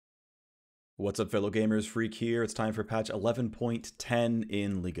What's up, fellow gamers? Phreak here. It's time for patch 11.10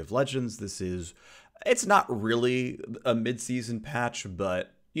 in League of Legends. It's not really a mid-season patch,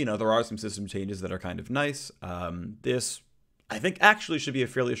 but, you know, there are some system changes that are kind of nice. This, I think, actually should be a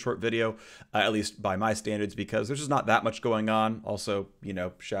fairly short video, at least by my standards, because there's just not that much going on. Also, you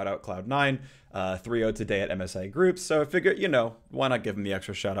know, shout out Cloud9, 3-0 today at MSI Groups. So I figured, you know, why not give them the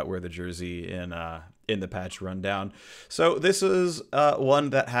extra shout out, wear the jersey in the patch rundown. So this is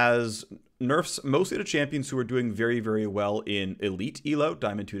one that has nerfs mostly to champions who are doing very, very well in Elite Elo,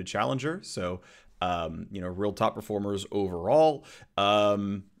 Diamond 2 to Challenger. So, you know, real top performers overall.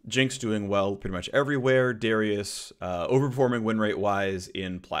 Jinx doing well pretty much everywhere. Darius overperforming win rate wise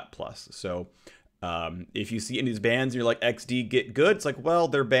in Plat Plus. So if you see any of these bans and you're like, XD get good, it's like, well,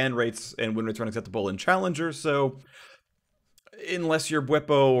 their ban rates and win rates are unacceptable in Challenger. So unless you're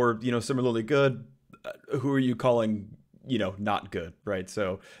Bwipo or, you know, similarly good, who are you calling, you know, not good, right?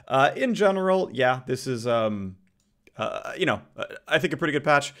 So in general, yeah, this is you know, I think a pretty good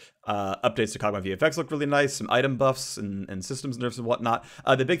patch. Updates to Cogma VFX look really nice. Some item buffs and systems nerfs and whatnot.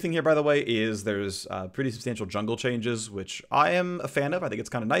 The big thing here, by the way, is there's pretty substantial jungle changes, which I am a fan of. I think it's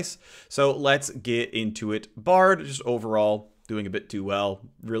kind of nice. So let's get into it. Bard, just overall doing a bit too well.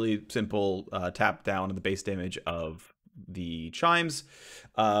 Really simple tap down on the base damage of the chimes.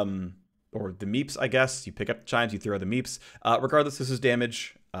 Or the meeps, I guess. You pick up the chimes, you throw the meeps. Regardless, this is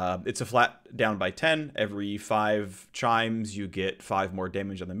damage. It's a flat down by 10. Every 5 chimes, you get 5 more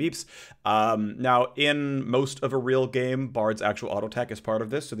damage on the meeps. Now, in most of a real game, Bard's actual auto attack is part of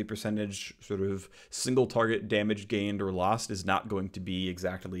this, so the percentage sort of single target damage gained or lost is not going to be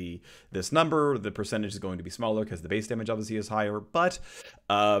exactly this number. The percentage is going to be smaller because the base damage obviously is higher, but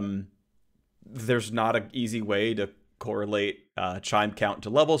there's not an easy way to correlate chime count to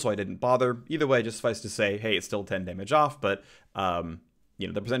level, so I didn't bother. Either way, just suffice to say, hey, it's still 10 damage off, but you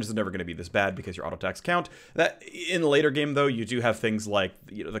know, the percentage is never going to be this bad because your auto attacks count. That in the later game, though, you do have things like,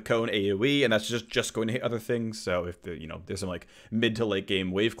 you know, the cone AoE, and that's just going to hit other things. So if the, you know, there's some like mid to late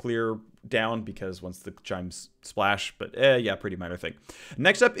game wave clear down because once the chimes splash, but yeah, pretty minor thing.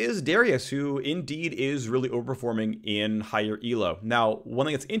 Next up is Darius, who indeed is really overperforming in higher elo. Now, one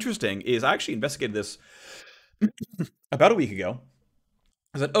thing that's interesting is I actually investigated this about a week ago.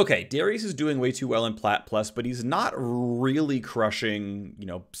 I said, okay, Darius is doing way too well in Plat Plus, but he's not really crushing, you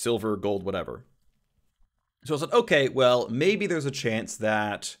know, silver, gold, whatever. So I said, okay, well, maybe there's a chance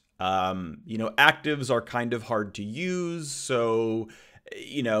that, you know, actives are kind of hard to use. So,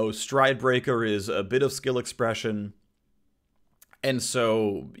 you know, Stride Breaker is a bit of skill expression. And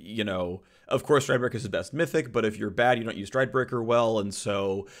so, you know, of course, Stridebreaker is the best mythic, but if you're bad, you don't use Stridebreaker well, and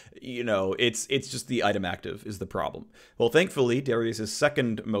so, you know, it's just the item active is the problem. Well, thankfully, Darius'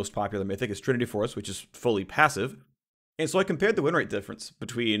 second most popular mythic is Trinity Force, which is fully passive. And so I compared the win rate difference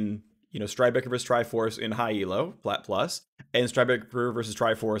between, you know, Stridebreaker versus Triforce in high elo, Plat Plus, and Stridebreaker versus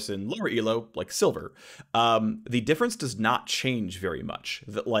Triforce in lower elo, like Silver. The difference does not change very much.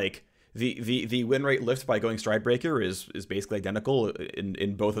 The win rate lift by going Stridebreaker is basically identical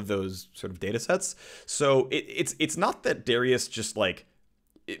in both of those sort of data sets. So it's not that Darius just like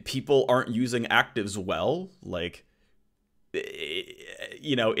people aren't using actives well. Like,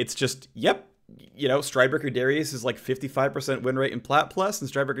 you know, it's just, yep, you know, Stridebreaker Darius is like 55% win rate in Plat Plus,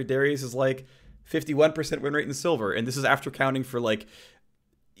 and Stridebreaker Darius is like 51% win rate in Silver. And this is after counting for like,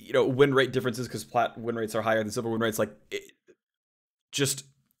 you know, win rate differences because Plat win rates are higher than Silver win rates. Like, just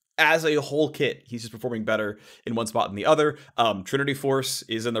as a whole kit, he's just performing better in one spot than the other. Trinity Force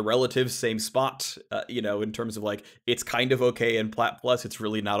is in the relative same spot, you know, in terms of like, it's kind of okay in Plat Plus, it's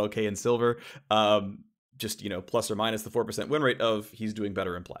really not okay in Silver. Just, you know, plus or minus the 4% win rate of he's doing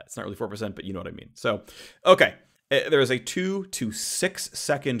better in Plat. It's not really 4%, but you know what I mean. So, okay. There is a 2 to 6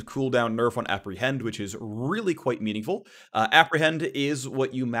 second cooldown nerf on Apprehend, which is really quite meaningful. Apprehend is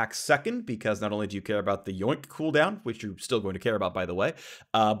what you max second, because not only do you care about the Yoink cooldown, which you're still going to care about, by the way,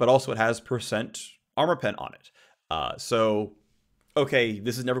 but also it has percent armor pen on it. So, okay,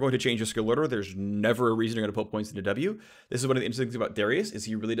 this is never going to change your skill order. There's never a reason you're going to put points into W. This is one of the interesting things about Darius, is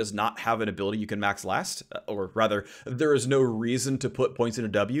he really does not have an ability you can max last, or rather, there is no reason to put points into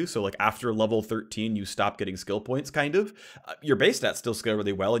W. So like after level 13, you stop getting skill points, kind of. Your base stats still scale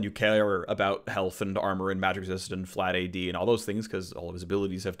really well, and you care about health and armor and magic resist and flat AD and all those things, because all of his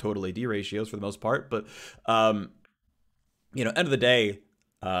abilities have total AD ratios for the most part. But, you know, end of the day,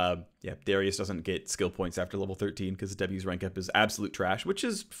 yeah, Darius doesn't get skill points after level 13 because W's rank up is absolute trash, which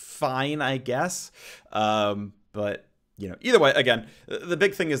is fine, I guess. But, you know, either way, again, the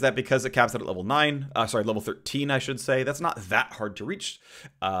big thing is that because it caps out at level 9, sorry, level 13, I should say, that's not that hard to reach.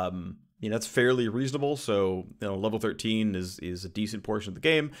 that's fairly reasonable. So, level 13 is a decent portion of the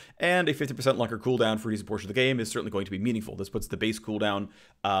game, and a 50% longer cooldown for a decent portion of the game is certainly going to be meaningful. This puts the base cooldown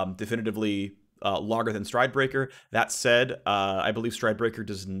definitively longer than Stridebreaker. That said, I believe Stridebreaker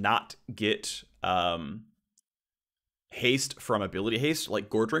does not get haste from ability haste like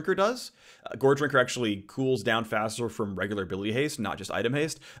Gore Drinker does. Gore Drinker actually cools down faster from regular ability haste, not just item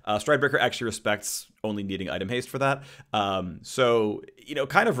haste. Stridebreaker actually respects only needing item haste for that. So,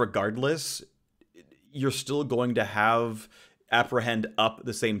 kind of regardless, you're still going to have Apprehend up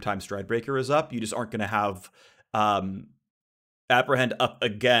the same time Stridebreaker is up. You just aren't going to have Apprehend up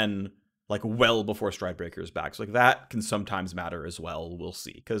again like well before Stridebreaker is back. So like that can sometimes matter as well. We'll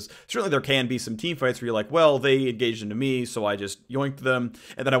see. Because certainly there can be some team fights where you're like, well, they engaged into me, so I just yoinked them,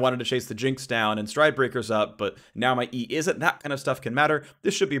 and then I wanted to chase the Jinx down, and Stridebreaker's up, but now my E isn't. That kind of stuff can matter.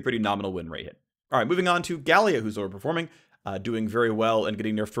 This should be a pretty nominal win rate hit. All right, moving on to Gallia, who's overperforming, doing very well and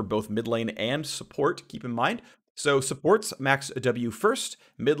getting nerfed for both mid lane and support, keep in mind. So supports max W first,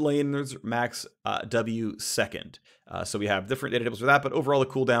 mid laners max W second. So we have different data tables for that, but overall the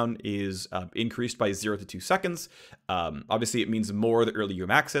cooldown is increased by 0 to 2 seconds. Obviously it means more the earlier you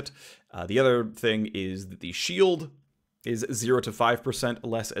max it. The other thing is that the shield is 0 to 5%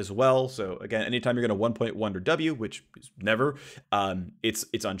 less as well. So again, anytime you're going to 1.1 or W, which is never,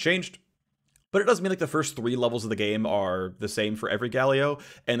 it's unchanged. But it does mean like the first 3 levels of the game are the same for every Galio,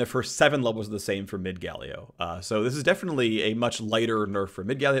 and the first 7 levels are the same for mid Galio. So this is definitely a much lighter nerf for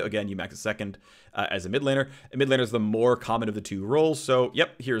mid Galio. Again, you max a second as a mid laner. And mid laner is the more common of the 2 roles. So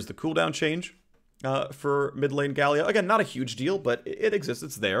yep, here's the cooldown change for mid lane Galio. Again, not a huge deal, but it exists.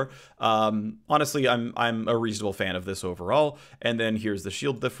 It's there. Honestly, I'm a reasonable fan of this overall. And then here's the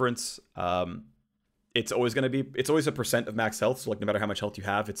shield difference. It's always going to be, it's always a percent of max health. So like no matter how much health you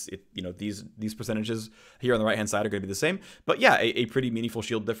have, these percentages here on the right hand side are going to be the same. But yeah, a pretty meaningful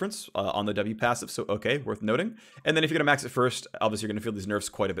shield difference on the W passive. So okay, worth noting. And then if you're going to max it first, obviously you're going to feel these nerfs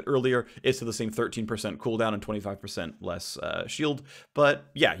quite a bit earlier. It's to the same 13% cooldown and 25% less shield. But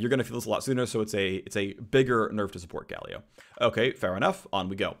yeah, you're going to feel this a lot sooner. So it's a bigger nerf to support Galio. Okay, fair enough. On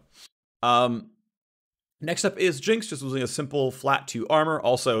we go. Next up is Jinx, just using a simple flat 2 armor.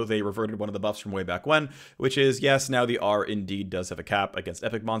 Also, they reverted one of the buffs from way back when, which is, yes, now the R indeed does have a cap against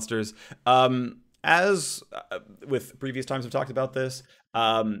epic monsters. As with previous times I've talked about this,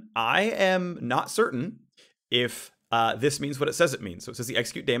 I am not certain if this means what it says it means. So it says the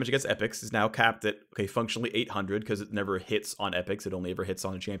execute damage against epics is now capped at, okay, functionally 800, because it never hits on epics. It only ever hits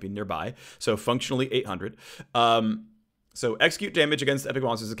on a champion nearby. So functionally 800. So execute damage against epic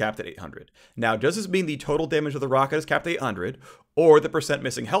monsters is capped at 800. Now, does this mean the total damage of the rocket is capped at 800, or the percent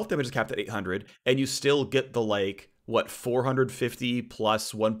missing health damage is capped at 800, and you still get the, like, what, 450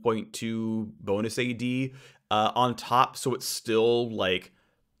 plus 1.2 bonus AD on top, so it's still, like,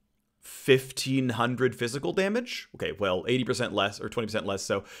 1,500 physical damage? Okay, well, 80% less, or 20% less,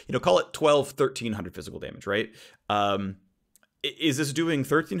 so, call it 1,300 physical damage, right? Is this doing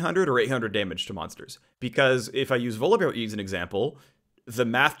 1,300 or 800 damage to monsters? Because if I use Volibear E as an example, the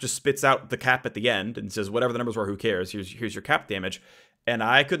math just spits out the cap at the end and says whatever the numbers were, who cares? Here's your cap damage, and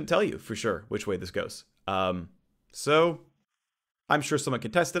I couldn't tell you for sure which way this goes. So I'm sure someone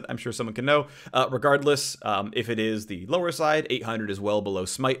can test it. I'm sure someone can know. Regardless, if it is the lower side, 800 is well below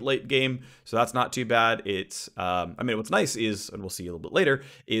Smite late game, so that's not too bad. It's, what's nice is, and we'll see a little bit later,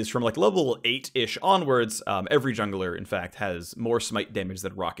 is from like level 8-ish onwards, every jungler, in fact, has more Smite damage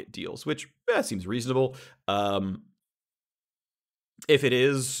than Rocket deals, which seems reasonable. If it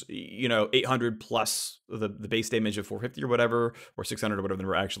is, 800 plus the base damage of 450 or whatever, or 600 or whatever the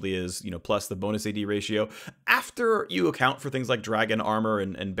number actually is, plus the bonus AD ratio, after you account for things like Dragon Armor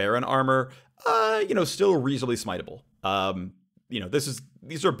and Baron Armor, still reasonably smiteable.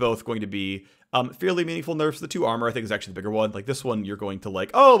 These are both going to be fairly meaningful nerfs. The 2 armor, I think, is actually the bigger one. Like this one, you're going to like,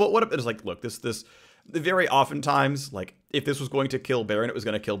 oh, but what if it's like, look, this very oftentimes, like if this was going to kill Baron, it was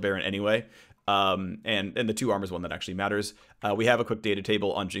going to kill Baron anyway. And the 2 armor is one that actually matters. We have a quick data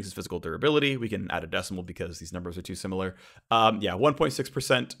table on Jinx's physical durability. We can add a decimal because these numbers are too similar.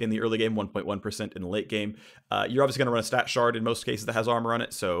 1.6% in the early game, 1.1% in the late game. You're obviously going to run a stat shard in most cases that has armor on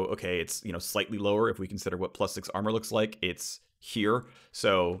it. So, okay, it's, slightly lower if we consider what +6 armor looks like. It's here.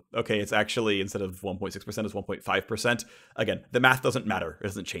 So, okay, it's actually, instead of 1.6%, it's 1.5%. Again, the math doesn't matter. It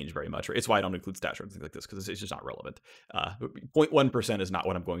doesn't change very much. Right? It's why I don't include stat shards and things like this, because it's just not relevant. 0.1% is not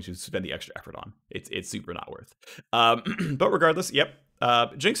what I'm going to spend the extra effort on. It's super not worth. But regardless, yep.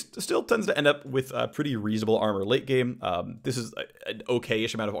 Jinx still tends to end up with pretty reasonable armor late game. This is an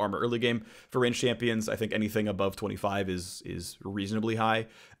okay-ish amount of armor early game for ranged champions. I think anything above 25 is reasonably high.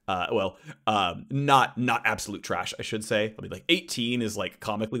 Not absolute trash, I should say. I mean, like 18 is like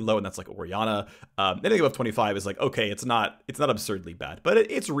comically low, and that's like Oriana. Anything above 25 is like okay, it's not absurdly bad, but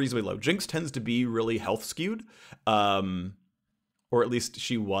it's reasonably low. Jinx tends to be really health skewed, or at least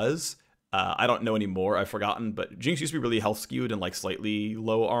she was. I don't know anymore. I've forgotten, but Jinx used to be really health skewed and like slightly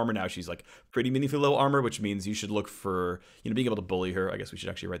low armor. Now she's like pretty meaningfully low armor, which means you should look for being able to bully her. I guess we should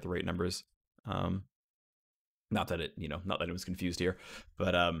actually write the right numbers. Not that it was confused here,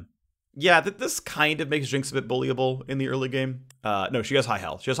 but yeah, this kind of makes Jinx a bit bullyable in the early game. No, she has high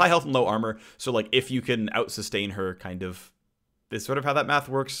health. She has high health and low armor, so like if you can out sustain her, kind of. Is sort of how that math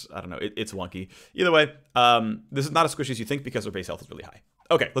works. I don't know. It's wonky. Either way, this is not as squishy as you think because her base health is really high.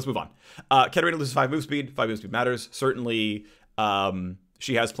 Okay, let's move on. Katarina loses 5 move speed. 5 move speed matters. Certainly,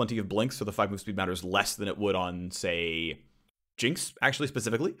 she has plenty of blinks, so the 5 move speed matters less than it would on, say, Jinx, actually,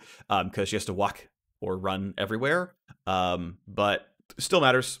 specifically, because she has to walk or run everywhere. But still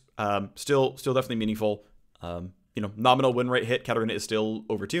matters. Still definitely meaningful. Nominal win rate hit. Katarina is still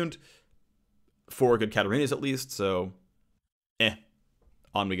overtuned. 4 good Katarinas at least, so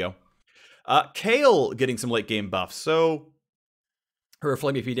on we go. Kayle getting some late game buffs. So her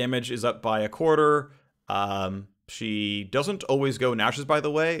flame AP damage is up by 1/4. She doesn't always go Nashes, by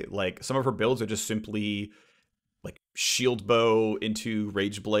the way. Like some of her builds are just simply like shield bow into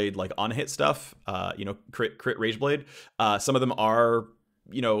rage blade, like on hit stuff. Crit rage blade. Some of them are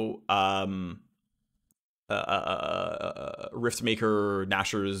Riftmaker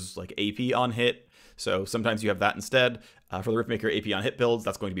Nashers like AP on hit. So sometimes you have that instead. For the Riftmaker AP on hit builds,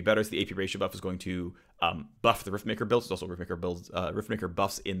 that's going to be better. So the AP ratio buff is going to buff the Riftmaker builds. There's also Riftmaker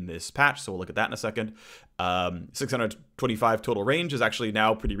buffs in this patch, so we'll look at that in a second. 625 total range is actually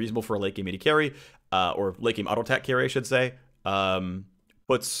now pretty reasonable for a late game AD carry, or late game auto attack carry, I should say.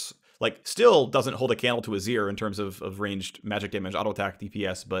 Puts still doesn't hold a candle to Azir in terms of ranged magic damage, auto attack,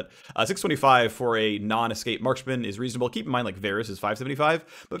 DPS, but 625 for a non-escape marksman is reasonable. Keep in mind, Varus is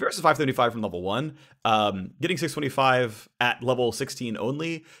 575, but Varus is 575 from level 1. Getting 625 at level 16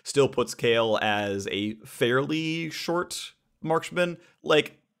 only still puts Kayle as a fairly short marksman.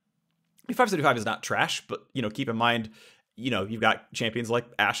 575 is not trash, but, keep in mind, you've got champions like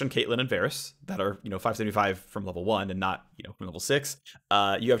Ashe and Caitlyn and Varus that are, 575 from level 1 and not, from level 6.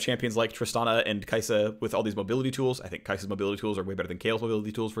 You have champions like Tristana and Kai'Sa with all these mobility tools. I think Kai'Sa's mobility tools are way better than Kayle's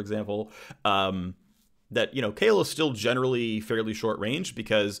mobility tools, for example. Kayle is still generally fairly short range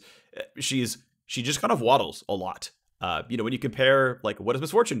because she just kind of waddles a lot. When you compare, what does Miss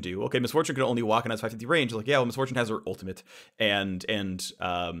Fortune do? Okay, Miss Fortune can only walk and has 550 range. Miss Fortune has her ultimate and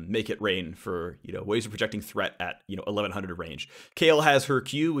make it rain for, ways of projecting threat at, 1100 range. Kayle has her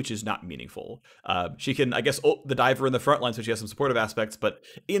Q, which is not meaningful. She can, I guess, ult the diver in the front line, so she has some supportive aspects, but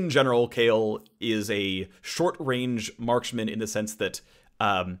in general, Kayle is a short range marksman in the sense that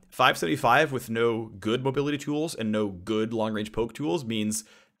 575 with no good mobility tools and no good long range poke tools means,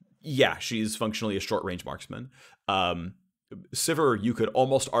 yeah, she's functionally a short range marksman. Sivir, you could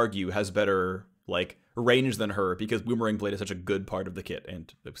almost argue, has better range than her because Boomerang Blade is such a good part of the kit,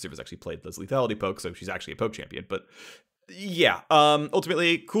 and Sivir's actually played those lethality pokes, so she's actually a poke champion. But yeah,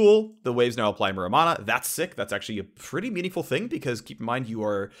 ultimately cool. The waves now apply Muramana. That's sick. That's actually a pretty meaningful thing because keep in mind you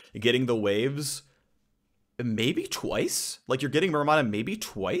are getting the waves maybe twice. You're getting Muramana maybe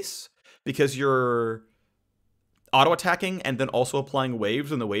twice because you're auto attacking and then also applying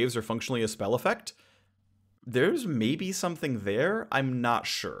waves, and the waves are functionally a spell effect. There's maybe something there. I'm not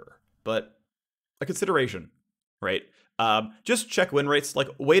sure, but a consideration, right? Just check win rates.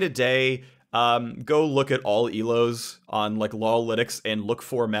 Wait a day. Go look at all elos on Lawlytics and look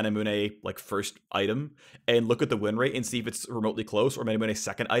for Manamune first item and look at the win rate and see if it's remotely close, or Manamune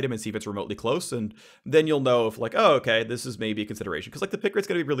second item and see if it's remotely close, and then you'll know if oh, okay, this is maybe a consideration because the pick rate's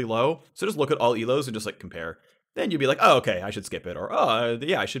gonna be really low. So just look at all elos and just compare. Then you'll be oh, okay, I should skip it, or oh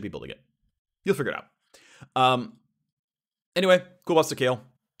yeah, I should be building it. You'll figure it out. Anyway, cool buffs to Kayle.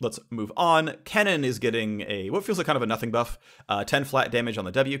 Let's move on. Kennen is getting what feels like kind of a nothing buff. 10 flat damage on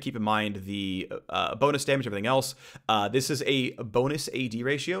the W. Keep in mind the bonus damage, everything else. This is a bonus AD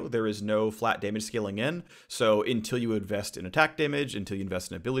ratio. There is no flat damage scaling in. So until you invest in attack damage, until you invest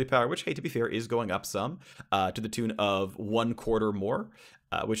in ability power, which, hey, to be fair, is going up some, to the tune of 1/4 more,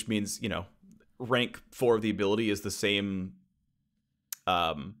 which means, rank 4 of the ability is the same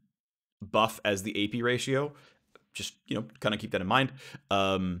buff as the AP ratio. Just, kind of keep that in mind.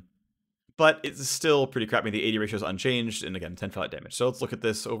 But but it's still pretty crappy. The AD ratio is unchanged, and again, 10 flat damage. So let's look at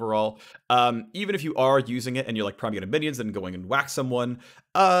this overall. Even if you are using it and you're like priming it in minions and going and whack someone,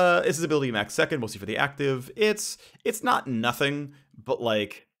 this is ability max second, mostly for the active. It's not nothing, but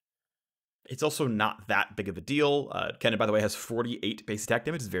like, it's also not that big of a deal. Kennen, by the way, has 48 base attack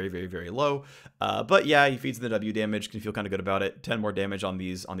damage. It's very, very, very low. But yeah, he feeds the W damage. Can feel kind of good about it. 10 more damage on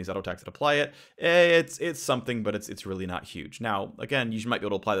these auto attacks that apply it. It's something, but it's really not huge. Now, again, you might be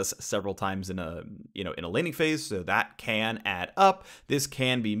able to apply this several times in a laning phase, so that can add up. This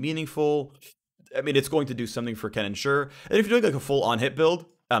can be meaningful. I mean, it's going to do something for Kennen, sure. And if you're doing like a full on-hit build,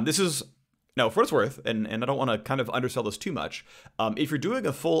 this is... No, for what it's worth, and I don't want to kind of undersell this too much, if you're doing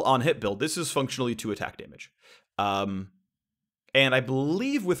a full on-hit build, this is functionally 2 attack damage. And I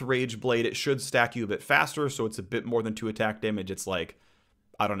believe with Rage Blade, it should stack you a bit faster, so it's a bit more than 2 attack damage. It's like,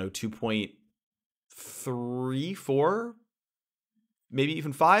 I don't know, 2.3, 4? Maybe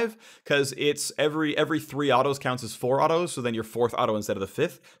even 5? Because it's every 3 autos counts as 4 autos, so then your 4th auto instead of the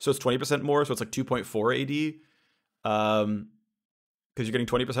 5th. So it's 20% more, so it's like 2.4 AD. Because you're getting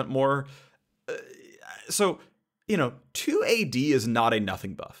 20% more. So, 2 AD is not a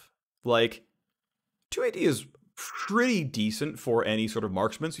nothing buff. Like, 2 AD is pretty decent for any sort of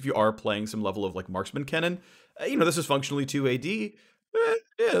marksman. So if you are playing some level of like marksman Kennen, this is functionally 2 AD.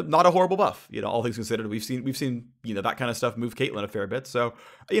 Yeah, not a horrible buff. All things considered, we've seen that kind of stuff move Caitlyn a fair bit. So,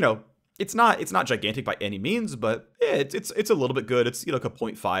 it's not gigantic by any means, but yeah, it's a little bit good. It's like a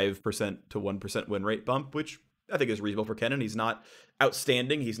 0.5% to 1% win rate bump, which I think is reasonable for Kennen. He's not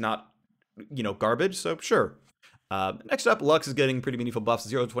outstanding. He's not garbage, so sure. Next up, Lux is getting pretty meaningful buffs,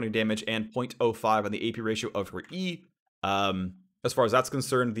 0 to 20 damage and 0.05 on the AP ratio of her E. As far as that's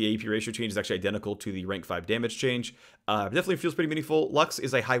concerned, the AP ratio change is actually identical to the rank 5 damage change. Definitely feels pretty meaningful. Lux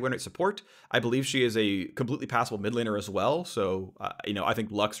is a high win rate support. I believe she is a completely passable mid laner as well, so I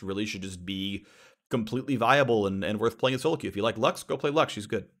think Lux really should just be completely viable and worth playing in solo queue. If you like Lux, go play Lux. She's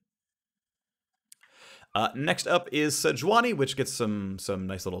good. Next up is Sejuani, which gets some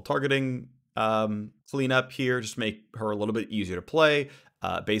nice little targeting cleanup here, just make her a little bit easier to play.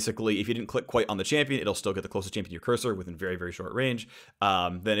 Basically, if you didn't click quite on the champion, it'll still get the closest champion to your cursor within very, very short range.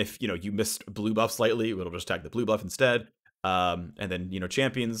 Then if you missed blue buff slightly, it'll just tag the blue buff instead. And then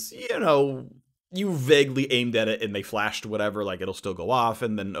champions, you vaguely aimed at it and they flashed whatever, like it'll still go off,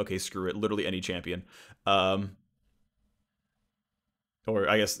 and then okay, screw it, literally any champion. Or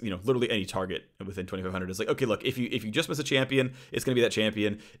I guess, literally any target within 2500 is like, okay, look, if you just miss a champion, it's going to be that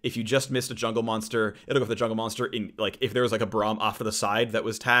champion. If you just missed a jungle monster, it'll go for the jungle monster. In like, if there was like a Braum off to the side that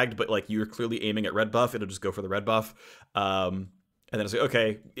was tagged, but like you're clearly aiming at red buff, it'll just go for the red buff. And then it's like,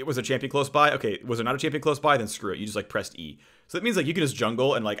 okay, it was a champion close by. Okay, was there not a champion close by? Then screw it. You just like pressed E. So that means like you can just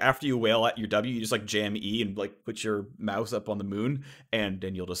jungle and like after you wail at your W, you just like jam E and like put your mouse up on the moon, and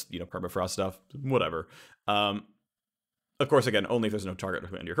then you'll just permafrost stuff, whatever. Of course, again, only if there's no target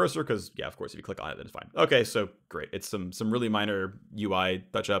under your cursor, because, yeah, of course, if you click on it, then it's fine. Okay, so great. It's some really minor UI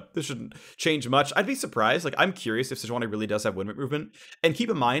touch-up. This shouldn't change much. I'd be surprised. Like, I'm curious if Sejuani really does have win rate movement. And keep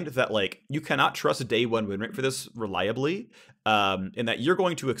in mind that, like, you cannot trust day 1 win rate for this reliably, in that you're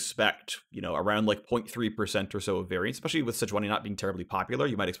going to expect, around, like, 0.3% or so of variance, especially with Sejuani not being terribly popular.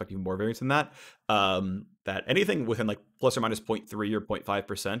 You might expect even more variance than that. That anything within, like, plus or minus 0.3 or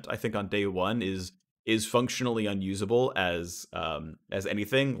 0.5%, I think on day 1 is functionally unusable as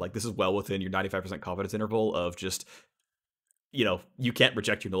anything. Like, this is well within your 95% confidence interval of just, you can't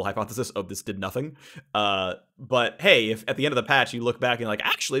reject your null hypothesis of this did nothing. But hey, if at the end of the patch you look back and like,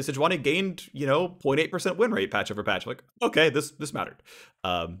 actually, Sejuani gained, 0.8% win rate patch over patch, like, okay, this mattered.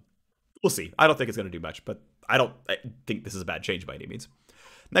 We'll see. I don't think it's going to do much, but I think this is a bad change by any means.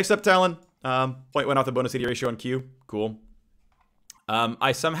 Next up, Talon. Point went off the bonus AD ratio on Q. Cool.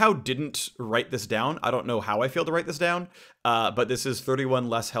 I somehow didn't write this down. I don't know how I failed to write this down, but this is 31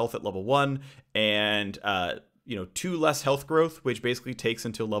 less health at level 1, and 2 less health growth, which basically takes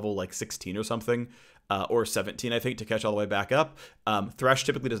until level like 16 or something, or 17, I think, to catch all the way back up. Thresh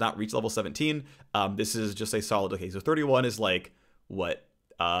typically does not reach level 17. This is just a solid, okay, so 31 is like, what,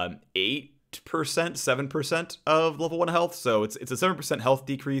 8%, 7% of level 1 health, so it's a 7% health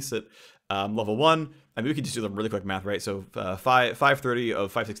decrease at level 1. I mean, we can just do the really quick math, right? So 530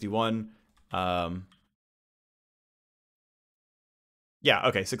 of 561. Yeah,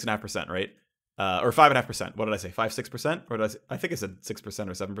 okay, 6.5%, right? Or 5.5%. What did I say? 6%? Or did I think I said 6%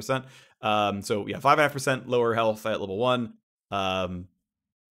 or 7%. So yeah, 5.5% lower health at level 1. We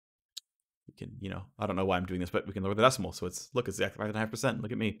can, I don't know why I'm doing this, but we can lower the decimal. So it's exactly 5.5%.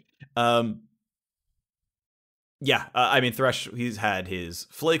 Look at me. Yeah, I mean, Thresh, he's had his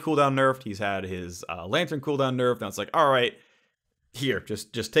Flay cooldown nerfed. He's had his Lantern cooldown nerfed. Now it's like, all right, Here,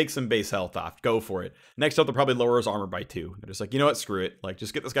 just take some base health off. Go for it. Next up, they'll probably lower his armor by 2. They're just like, you know what, screw it. Like,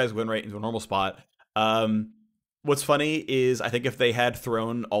 just get this guy's win rate into a normal spot. What's funny is I think if they had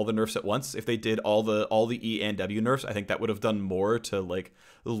thrown all the nerfs at once, if they did all the E and W nerfs, I think that would have done more to like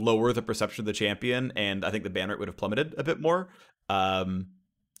lower the perception of the champion, and I think the ban rate would have plummeted a bit more. I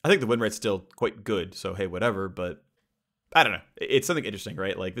think the win rate's still quite good, so hey, whatever. But I don't know. It's something interesting,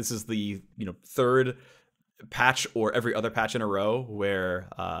 right? Like this is the third patch or every other patch in a row where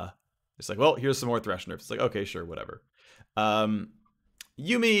it's like, well, here's some more thresh nerfs. It's like, okay, sure, whatever.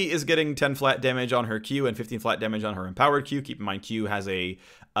 Yumi is getting 10 flat damage on her Q and 15 flat damage on her empowered Q. Keep in mind, Q has a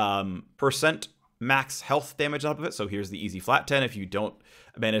percent max health damage on top of it, so here's the easy flat 10 if you don't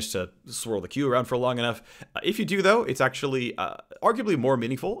manage to swirl the Q around for long enough. If you do, though, it's actually arguably more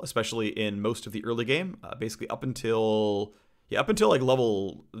meaningful, especially in most of the early game, basically up until like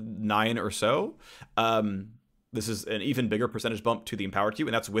level 9 or so. This is an even bigger percentage bump to the Empowered Q,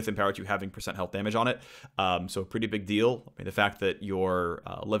 and that's with Empowered Q having percent health damage on it. So a pretty big deal. I mean, the fact that your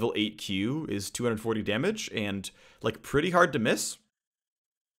level 8 Q is 240 damage and like pretty hard to miss.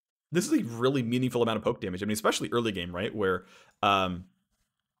 This is a really meaningful amount of poke damage. I mean, especially early game, right? Where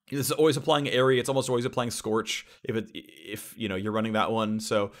this is always applying area. It's almost always applying Scorch if you're running that one.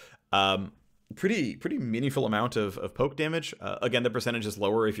 So pretty meaningful amount of poke damage. Again, the percentage is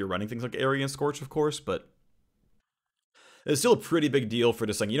lower if you're running things like area and Scorch, of course, but it's still a pretty big deal for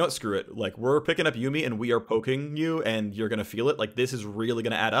just saying, you know what, screw it. Like, we're picking up Yumi and we are poking you and you're going to feel it. Like, this is really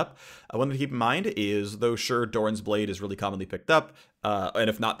going to add up. One thing to keep in mind is, though sure, Doran's Blade is really commonly picked up, and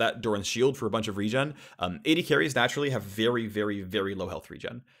if not that, Doran's Shield for a bunch of regen. AD carries naturally have very, very, very low health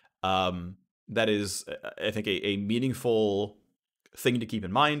regen. That is, I think, a meaningful thing to keep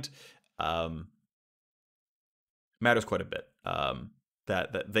in mind. Matters quite a bit.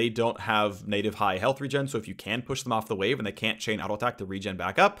 That they don't have native high health regen, so if you can push them off the wave and they can't chain auto attack to regen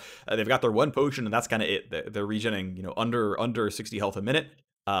back up, they've got their one potion and that's kind of it. They're regening, under 60 health a minute.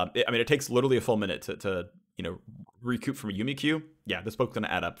 I mean, it takes literally a full minute to recoup from a Yumi Q. Yeah, this poke's gonna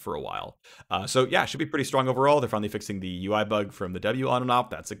add up for a while. So yeah, should be pretty strong overall. They're finally fixing the UI bug from the W on and off.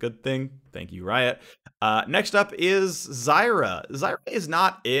 That's a good thing. Thank you, Riot. Next up is Zyra. Zyra is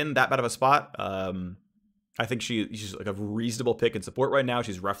not in that bad of a spot. I think she's like a reasonable pick in support right now.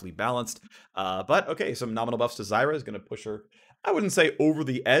 She's roughly balanced. But okay, some nominal buffs to Zyra is going to push her, I wouldn't say over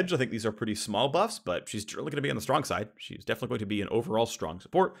the edge. I think these are pretty small buffs, but she's really going to be on the strong side. She's definitely going to be an overall strong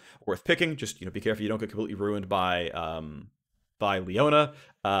support. Worth picking. Just, be careful you don't get completely ruined by Leona,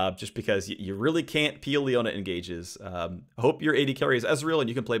 just because you really can't peel Leona engages. Hope your AD carry is Ezreal and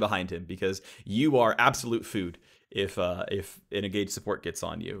you can play behind him, because you are absolute food if an engaged support gets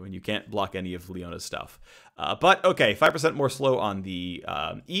on you, and you can't block any of Leona's stuff. But okay, 5% more slow on the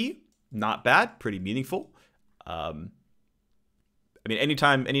E, not bad, pretty meaningful. I mean,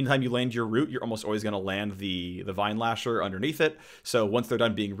 anytime you land your root, you're almost always going to land the Vine Lasher underneath it. So once they're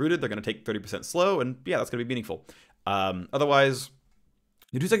done being rooted, they're going to take 30% slow, and yeah, that's going to be meaningful. Otherwise,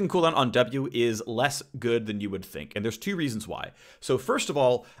 the 2-second cooldown on W is less good than you would think, and there's two reasons why. So first of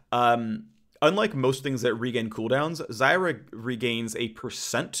all, unlike most things that regain cooldowns, Zyra regains a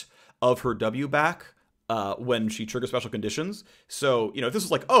percent of her W back when she triggers special conditions. So, if this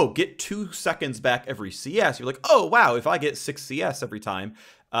is like, oh, get 2 seconds back every CS, you're like, oh, wow, if I get 6 CS every time,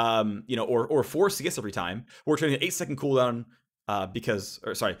 or 4 CS every time, we're turning an 8-second cooldown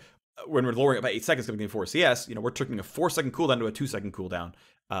when we're lowering it by 8 seconds, going to be 4 CS, we're turning a 4-second cooldown to a 2-second cooldown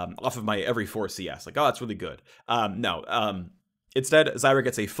off of my every 4 CS. Like, oh, that's really good. Instead, Zyra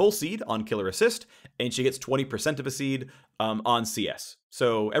gets a full seed on Killer Assist, and she gets 20% of a seed on CS.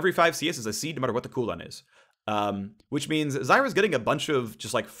 So every 5 CS is a seed no matter what the cooldown is. Which means Zyra's getting a bunch of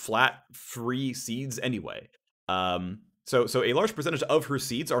just like flat free seeds anyway. So a large percentage of her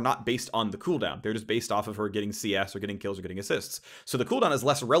seeds are not based on the cooldown. They're just based off of her getting CS or getting kills or getting assists. So the cooldown is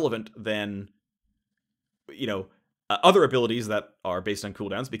less relevant than, other abilities that are based on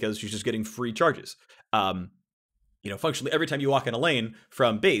cooldowns, because she's just getting free charges. Functionally, every time you walk in a lane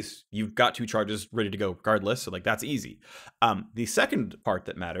from base, you've got 2 charges ready to go regardless. So, like, that's easy. The second part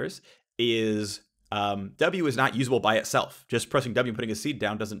that matters is W is not usable by itself. Just pressing W and putting a seed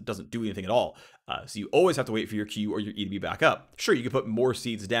down doesn't do anything at all. So you always have to wait for your Q or your E to be back up. Sure, you can put more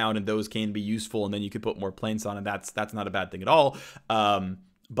seeds down, and those can be useful, and then you can put more plants on, and that's not a bad thing at all.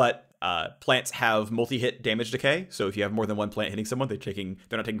 But plants have multi-hit damage decay, so if you have more than one plant hitting someone, they're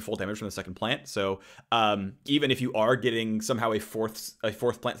not taking full damage from the second plant. So even if you are getting somehow a fourth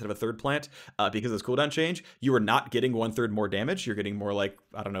plant instead of a third plant because of this cooldown change, you are not getting 1/3 more damage. You're getting more like,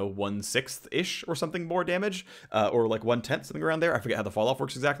 I don't know, 1/6 ish or something more damage, or like 1/10, something around there. I forget how the fall off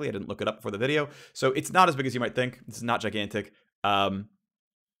works exactly. I didn't look it up for the video, so it's not as big as you might think. It's not gigantic.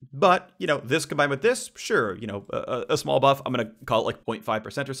 But, you know, this combined with this, sure, you know, a small buff. I'm going to call it like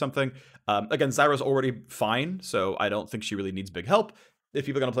 0.5% or something. Again, Zyra's already fine, so I don't think she really needs big help. If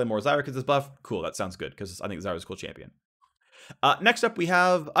people are going to play more Zyra because this buff, cool, that sounds good, because I think Zyra's a cool champion. Next up, we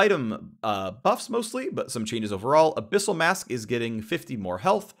have item buffs mostly, but some changes overall. Abyssal Mask is getting 50 more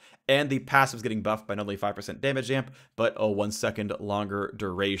health, and the passive is getting buffed by not only 5% damage amp, but a 1 second longer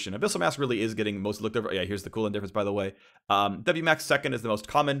duration. Abyssal Mask really is getting most looked over. Yeah, here's the cooldown difference, by the way. WMax second is the most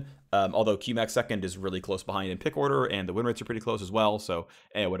common, although Qmax second is really close behind in pick order, and the win rates are pretty close as well, so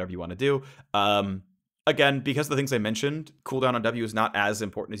whatever you want to do. Again, because of the things I mentioned, cooldown on W is not as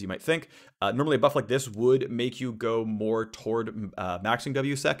important as you might think. Normally a buff like this would make you go more toward maxing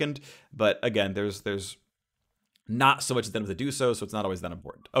W second, but again, there's not so much incentive to do so, so it's not always that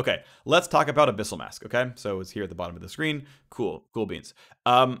important. Okay, let's talk about Abyssal Mask, okay? So it's here at the bottom of the screen. Cool beans.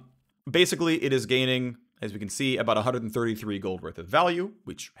 Basically, it is gaining, as we can see, about 133 gold worth of value,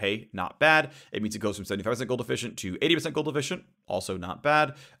 which, hey, not bad. It means it goes from 75% gold efficient to 80% gold efficient, also not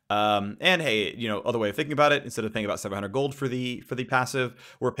bad. And hey, you know, other way of thinking about it, instead of paying about 700 gold for the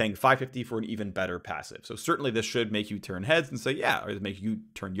passive, we're paying 550 for an even better passive. So certainly this should make you turn heads and say, yeah, or make you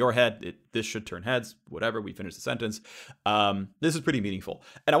turn your head. This should turn heads, whatever, we finish the sentence. This is pretty meaningful.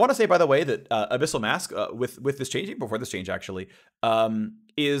 And I want to say, by the way, that Abyssal Mask, with this changing, before this change actually,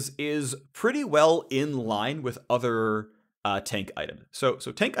 is pretty well in line with other tank items. So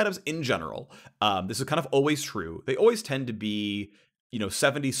tank items in general, this is kind of always true. They always tend to be, you know,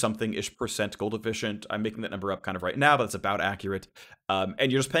 70-something-ish% gold efficient. I'm making that number up kind of right now, but it's about accurate. And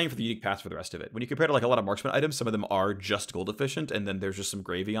you're just paying for the unique pass for the rest of it. When you compare to like a lot of marksman items, some of them are just gold efficient, and then there's just some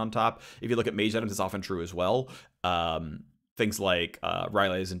gravy on top. If you look at mage items, it's often true as well. Things like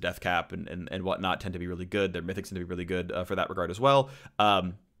Ryleys and Deathcap and whatnot tend to be really good. Their mythics tend to be really good for that regard as well.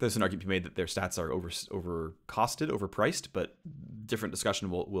 There's an argument to be made that their stats are overpriced, but different discussion.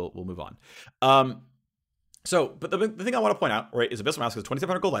 We'll move on. But the thing I want to point out, right, is Abyssal Mask is a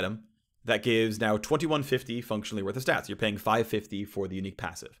 2,700 gold item that gives now 2150 functionally worth of stats. You're paying 550 for the unique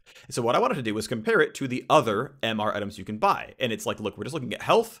passive. So what I wanted to do was compare it to the other MR items you can buy. And it's like, look, we're just looking at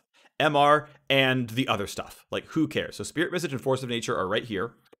health, MR, and the other stuff. Like, who cares? So Spirit Visage and Force of Nature are right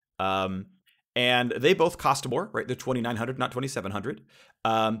here. And they both cost more, right? They're 2,900, not 2,700.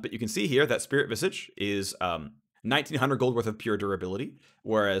 But you can see here that Spirit Visage is 1,900 gold worth of pure durability,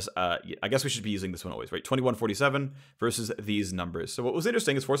 whereas I guess we should be using this one always, right? 2,147 versus these numbers. So what was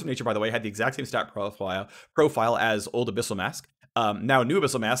interesting is Force of Nature, by the way, had the exact same stat profile as old Abyssal Mask. Now new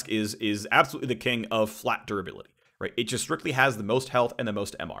Abyssal Mask is absolutely the king of flat durability, right? It just strictly has the most health and the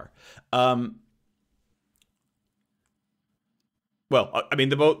most MR. Well, I mean,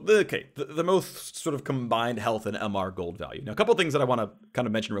 the most sort of combined health and MR gold value. Now, a couple of things that I want to kind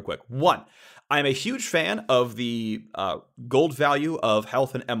of mention real quick. One, I'm a huge fan of the gold value of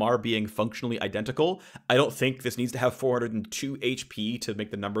health and MR being functionally identical. I don't think this needs to have 402 HP to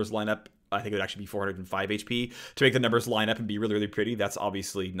make the numbers line up. I think it would actually be 405 HP to make the numbers line up and be really, really pretty. That's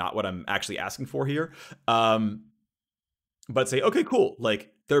obviously not what I'm actually asking for here. But say, okay, cool.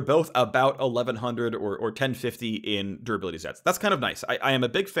 Like, they're both about 1,100 or 1,050 in durability stats. That's kind of nice. I am a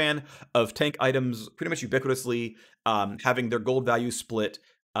big fan of tank items pretty much ubiquitously having their gold value split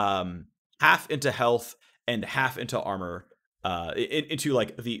half into health and half into armor, into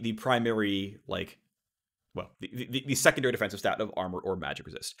like the primary, like, well, the secondary defensive stat of armor or magic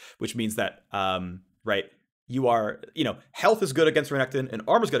resist, which means that, right, you are, you know, health is good against Renekton and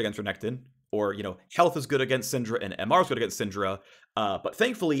armor is good against Renekton. Or, you know, health is good against Syndra and MR is good against Syndra. But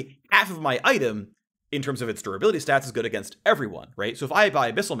thankfully, half of my item, in terms of its durability stats, is good against everyone, right? So if I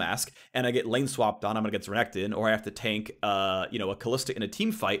buy Abyssal Mask and I get lane swapped on, I'm against Renekton, or I have to tank, you know, a Callista in a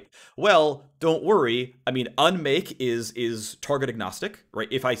team fight, well, don't worry. I mean, Unmake is target agnostic, right?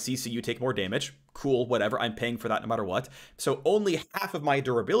 If I CC you take more damage, cool, whatever, I'm paying for that no matter what. So only half of my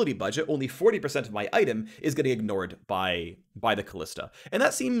durability budget, only 40% of my item is getting ignored by the Callista. And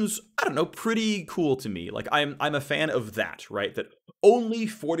that seems, I don't know, pretty cool to me. Like, I'm a fan of that, right? That only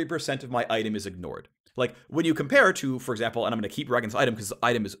 40% of my item is ignored. Like, when you compare to, for example, and I'm going to keep Dragon's item because the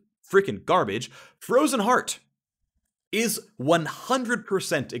item is freaking garbage, Frozen Heart is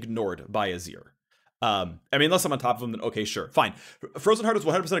 100% ignored by Azir. I mean, unless I'm on top of them, then okay, sure, fine. Frozen Heart is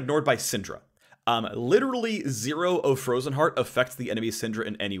 100% ignored by Syndra. Literally 0 of Frozen Heart affects the enemy Syndra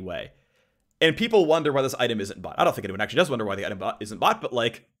in any way. And people wonder why this item isn't bought. I don't think anyone actually does wonder why the item isn't bought, but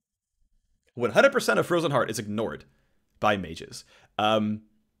like, 100% of Frozen Heart is ignored by mages.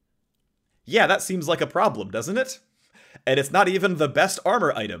 Yeah, that seems like a problem, doesn't it? and it's not even the best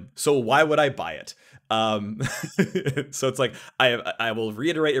armor item, so why would I buy it? Um, so it's like I will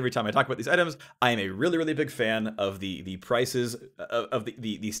reiterate every time I talk about these items. I am a really really big fan of the prices of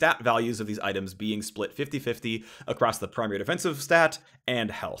the stat values of these items being split 50-50 across the primary defensive stat and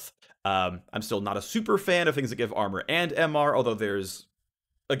health. I'm still not a super fan of things that give armor and MR, although there's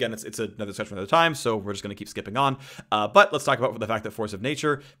again, it's another discussion another time, so we're just going to keep skipping on. But let's talk about the fact that Force of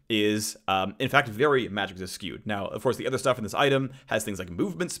Nature is, in fact, very magic resist skewed. Now, of course, the other stuff in this item has things like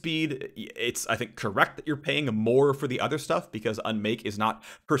movement speed. It's, I think, correct that you're paying more for the other stuff because Unmake is not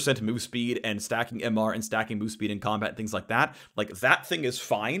percent move speed and stacking MR and stacking move speed in combat and things like that. Like, that thing is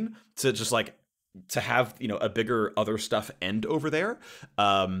fine to just, like, to have, you know, a bigger other stuff end over there.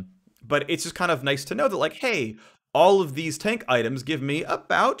 But it's just kind of nice to know that, like, hey, all of these tank items give me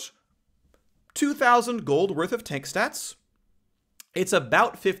about 2,000 gold worth of tank stats. It's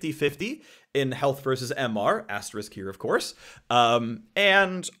about 50-50 in health versus MR, asterisk here, of course.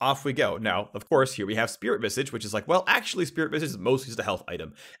 And off we go. Now, of course, here we have Spirit Visage, which is like, well, actually, Spirit Visage is mostly just a health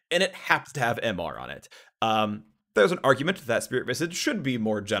item, and it happens to have MR on it. There's an argument that Spirit Visage should be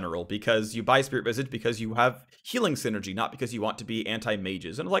more general because you buy Spirit Visage because you have healing synergy, not because you want to be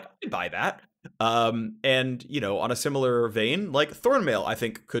anti-mages. And I'm like, I buy that. And, you know, on a similar vein, like Thornmail, I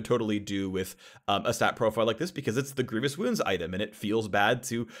think could totally do with a stat profile like this because it's the Grievous Wounds item and it feels bad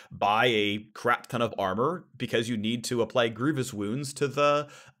to buy a crap ton of armor because you need to apply Grievous Wounds to the,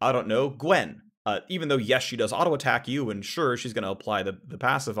 I don't know, Gwen. Even though, yes, she does auto-attack you, and sure, she's going to apply the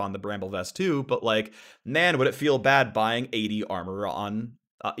passive on the Bramble Vest too, but, like, man, would it feel bad buying 80 armor on,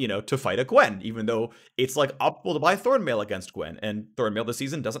 you know, to fight a Gwen, even though it's, like, optimal to buy Thornmail against Gwen, and Thornmail this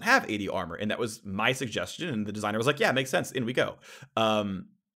season doesn't have 80 armor, and that was my suggestion, and the designer was like, yeah, makes sense, in we go.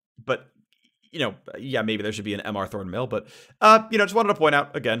 But, you know, yeah, maybe there should be an MR Thornmail, but, you know, just wanted to point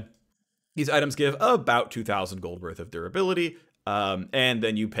out, again, these items give about 2,000 gold worth of durability, and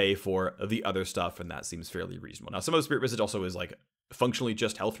then you pay for the other stuff, and that seems fairly reasonable. Now, some of the Spirit Visage also is like functionally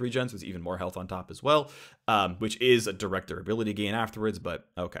just health regen, so it's even more health on top as well, which is a direct durability gain afterwards, but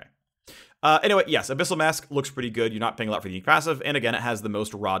okay. Anyway, yes, Abyssal Mask looks pretty good. You're not paying a lot for the unique passive, and again, it has the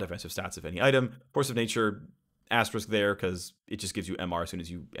most raw defensive stats of any item. Force of Nature, asterisk there, because it just gives you MR as soon as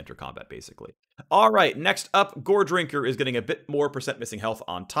you enter combat, basically. All right, next up, Gore Drinker is getting a bit more percent missing health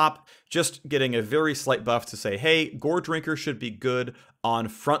on top, just getting a very slight buff to say, hey, Gore Drinker should be good on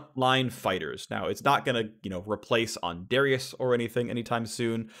frontline fighters. Now, it's not going to, you know, replace on Darius or anything anytime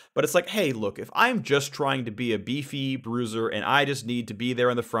soon, but it's like, hey, look, if I'm just trying to be a beefy bruiser and I just need to be there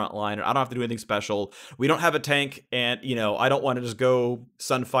in the front line and I don't have to do anything special, we don't have a tank, and, you know, I don't want to just go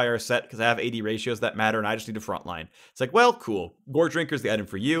Sunfire set because I have 80 ratios that matter and I just need a front line. It's like, well, cool. Gore Drinker is the item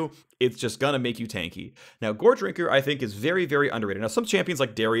for you. It's just going to make you tanky. Now, Gore Drinker, I think, is very, very underrated. Now, some champions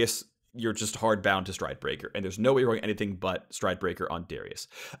like Darius, you're just hard bound to Stridebreaker, and there's no way you're going anything but Stridebreaker on Darius.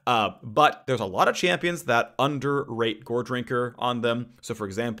 But there's a lot of champions that underrate Gore Drinker on them. So, for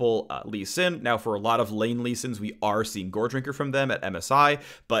example, Lee Sin. Now, for a lot of lane Lee Sins, we are seeing Gore Drinker from them at MSI,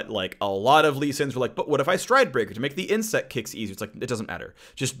 but like a lot of Lee Sins were like, but what if I Stridebreaker to make the insect kicks easier? It's like, it doesn't matter.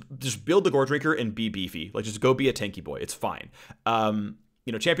 Just build the Gore Drinker and be beefy. Like, just go be a tanky boy. It's fine.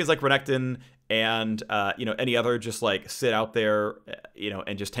 You know, champions like Renekton and, you know, any other just like sit out there, you know,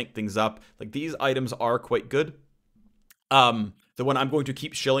 and just tank things up. Like, these items are quite good. The one I'm going to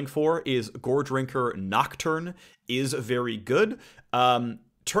keep shilling for is Gore Drinker Nocturne is very good.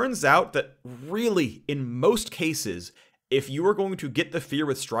 Turns out that really, in most cases, if you are going to get the fear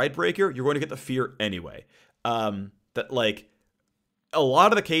with Stridebreaker, you're going to get the fear anyway. That, like, a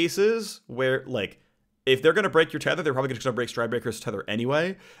lot of the cases where, like, if they're going to break your tether, they're probably just going to break Stridebreaker's tether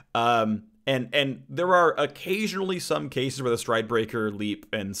anyway. And there are occasionally some cases where the Stridebreaker leap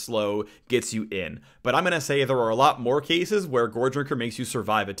and slow gets you in. But I'm going to say there are a lot more cases where Gore Drinker makes you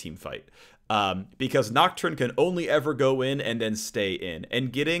survive a team fight. Because Nocturne can only ever go in and then stay in.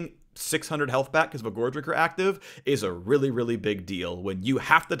 And getting 600 health back because of a Gore Drinker active is a really, really big deal when you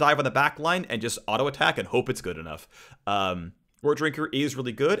have to dive on the back line and just auto-attack and hope it's good enough. Gore Drinker is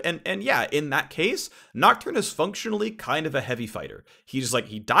really good, and yeah, in that case, Nocturne is functionally kind of a heavy fighter. He's just like,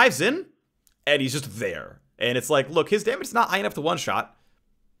 he dives in, and he's just there. And it's like, look, his damage is not high enough to one-shot.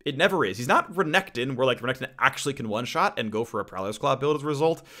 It never is. He's not Renekton, where like Renekton actually can one-shot and go for a Prowler's Claw build as a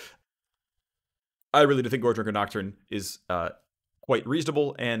result. I really do think Gore Drinker Nocturne is quite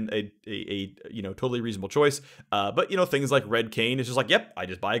reasonable and a you know, totally reasonable choice. But, you know, things like Red Cane is just like, yep, I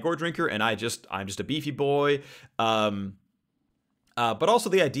just buy a Gore Drinker, and I'm just a beefy boy. But also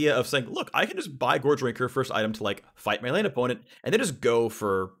the idea of saying, look, I can just buy Gore Drinker first item to, like, fight my lane opponent, and then just go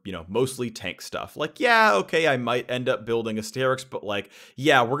for, you know, mostly tank stuff. Like, yeah, okay, I might end up building Asterix, but, like,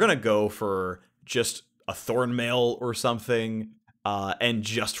 yeah, we're gonna go for just a Thornmail or something, and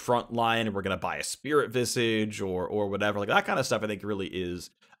just frontline, and we're gonna buy a Spirit Visage or whatever. Like that kind of stuff, I think really is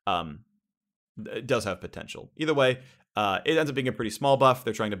it does have potential. Either way, it ends up being a pretty small buff.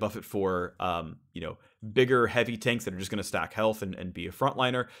 They're trying to buff it for bigger, heavy tanks that are just gonna stack health and be a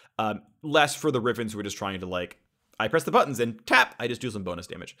frontliner. Less for the Riffins who are just trying to like, I press the buttons and tap, I just do some bonus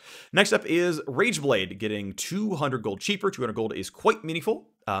damage. Next up is Rageblade, getting 200 gold cheaper. 200 gold is quite meaningful.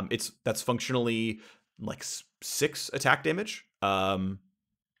 That's functionally like 6 attack damage. Let's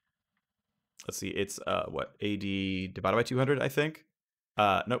see, it's what, AD divided by 200, I think.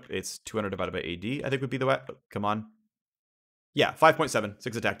 Nope, it's 200 divided by AD, I think would be the way. Oh, come on. Yeah, 5.7,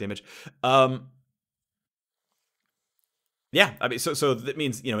 6 attack damage. Yeah, I mean, so that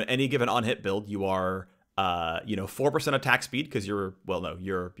means, in any given on-hit build, you are 4% attack speed because you're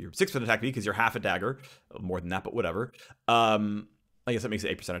 6% attack speed because you're half a dagger, more than that, but whatever. I guess that makes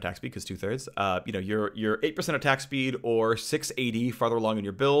it 8% attack speed because 2/3. You're 8% attack speed or 6 AD farther along in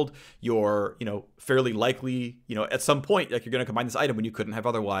your build. You're fairly likely at some point like you're going to combine this item when you couldn't have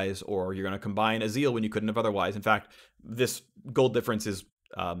otherwise, or you're going to combine a Zeal when you couldn't have otherwise. In fact, this gold difference is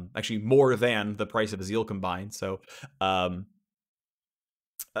actually more than the price of a Zeal combined. So yeah,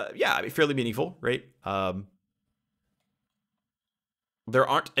 I mean, fairly meaningful, right? There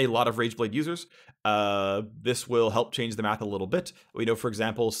aren't a lot of Rageblade users. This will help change the math a little bit. We know, for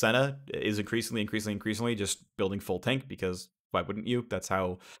example, Senna is increasingly just building full tank because why wouldn't you? That's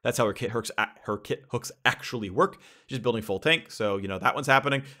how her kit hooks actually work. She's building full tank, so that one's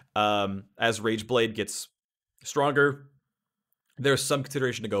happening. As Rageblade gets stronger, there's some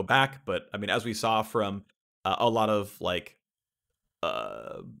consideration to go back, but I mean, as we saw from a lot of like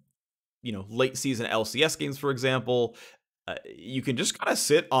late season LCS games, for example, you can just kind of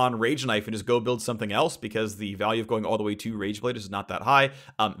sit on Rage Knife and just go build something else because the value of going all the way to Rageblade is not that high.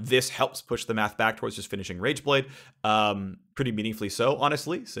 This helps push the math back towards just finishing Rageblade, pretty meaningfully so,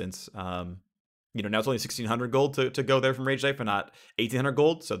 honestly, since now it's only 1,600 gold to go there from Rage Knife and not 1,800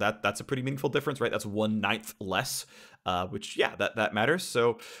 gold, so that's a pretty meaningful difference, right? That's 1/9 less, which yeah, that matters.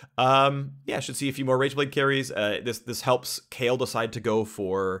 So yeah, should see a few more Rageblade carries. This helps Kale decide to go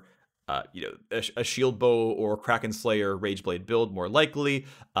for a Shield Bow or Kraken Slayer Rageblade build more likely.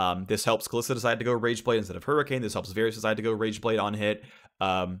 This helps Kalista decide to go Rageblade instead of Hurricane. This helps Varus decide to go Rageblade on hit,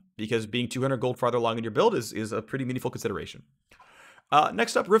 because being 200 gold farther along in your build is a pretty meaningful consideration.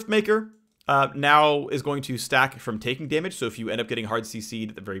 Next up, Riftmaker. Now is going to stack from taking damage. So if you end up getting hard CC'd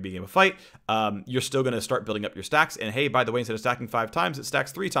at the very beginning of a fight, you're still going to start building up your stacks. And hey, by the way, instead of stacking 5 times, it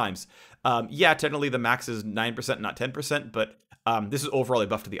stacks 3 times. Yeah, technically the max is 9%, not 10%, but this is overall a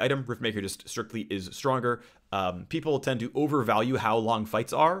buff to the item. Riftmaker just strictly is stronger. People tend to overvalue how long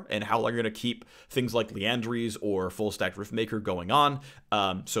fights are and how long you're going to keep things like Leandries or full stacked Riftmaker going on.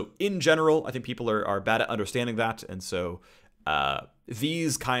 So in general, I think people are bad at understanding that. And so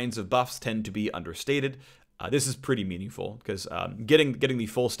these kinds of buffs tend to be understated. This is pretty meaningful because getting the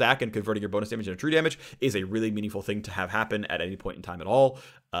full stack and converting your bonus damage into true damage is a really meaningful thing to have happen at any point in time at all.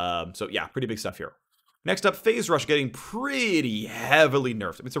 So yeah, pretty big stuff here. Next up, Phase Rush getting pretty heavily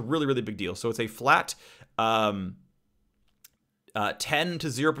nerfed. It's a really, really big deal. So it's a flat 10 to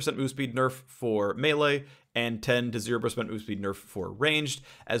 0% move speed nerf for melee and 10 to 0% move speed nerf for ranged,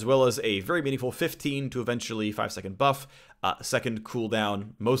 as well as a very meaningful 15 to eventually 5-second buff, second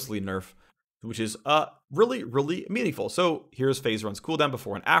cooldown, mostly nerf, which is really, really meaningful. So here's Phase Run's cooldown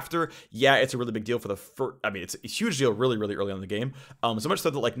before and after. Yeah, it's a really big deal for the first, I mean, it's a huge deal really, really early on in the game. So much so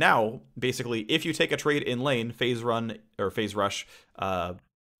that like now, basically, if you take a trade in lane, Phase Run or Phase Rush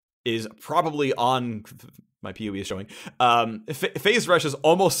is probably on, my PoE is showing, Phase Rush is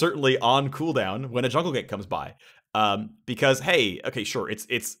almost certainly on cooldown when a jungle gank comes by. Because, hey, okay, sure,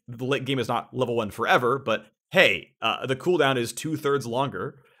 it's the late game is not level 1 forever, but hey, the cooldown is 2/3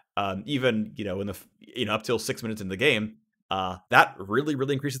 longer. Even in the up till 6 minutes in the game, that really,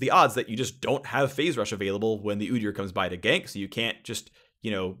 really increases the odds that you just don't have Phase Rush available when the Udyr comes by to gank. So you can't just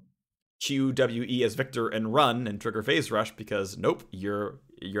QWE as Victor and run and trigger Phase Rush because nope, you're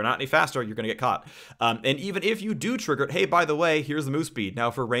not any faster. You're gonna get caught. And even if you do trigger it, hey, by the way, here's the move speed.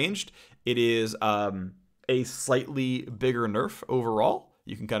 Now for ranged, it is a slightly bigger nerf overall.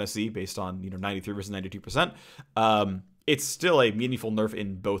 You can kind of see based on 93 versus 92%. It's still a meaningful nerf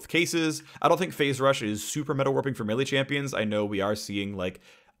in both cases. I don't think Phase Rush is super meta warping for melee champions. I know we are seeing like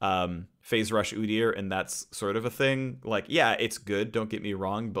Phase Rush Udyr, and that's sort of a thing. Like, yeah, it's good, don't get me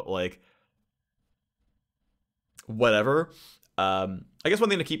wrong, but like, whatever. I guess one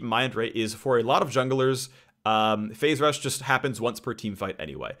thing to keep in mind, right, is for a lot of junglers, Phase Rush just happens once per team fight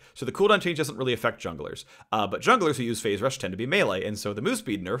anyway. So the cooldown change doesn't really affect junglers. But junglers who use Phase Rush tend to be melee, and so the move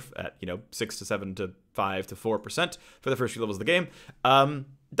speed nerf at, 6 to 7 to 5 to 4% for the first few levels of the game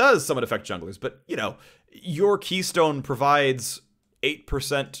does somewhat affect junglers. But, your Keystone provides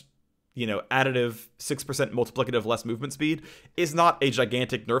 8%, additive, 6% multiplicative less movement speed is not a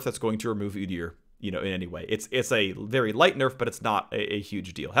gigantic nerf that's going to remove you to your, in any way. It's a very light nerf, but it's not a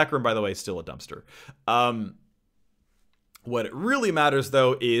huge deal. Hecarim, by the way, is still a dumpster. What it really matters,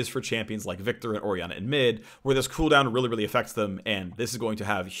 though, is for champions like Victor and Orianna in mid, where this cooldown really, really affects them, and this is going to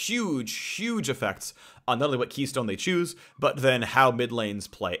have huge, huge effects on not only what Keystone they choose, but then how mid lanes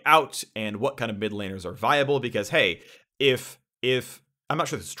play out and what kind of mid laners are viable, because, hey, if I'm not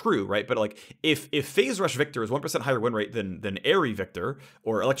sure this is true, right? But like, if Phase Rush Victor is 1% higher win rate than Airy Victor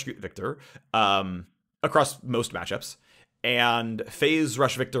or Electrocute Victor across most matchups, and Phase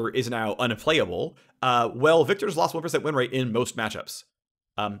Rush Victor is now unplayable, well, Victor's lost 1% win rate in most matchups.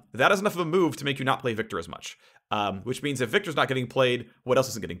 That is enough of a move to make you not play Victor as much. Which means if Victor's not getting played, what else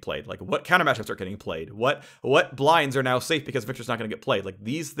isn't getting played? Like, what counter matchups are getting played? What blinds are now safe because Victor's not going to get played? Like,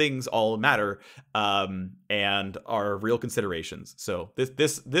 these things all matter, and are real considerations. So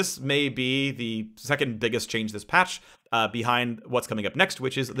this may be the second biggest change this patch, behind what's coming up next,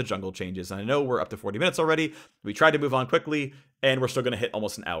 which is the jungle changes. And I know we're up to 40 minutes already. We tried to move on quickly, and we're still going to hit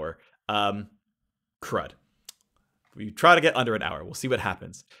almost an hour. Crud. We try to get under an hour. We'll see what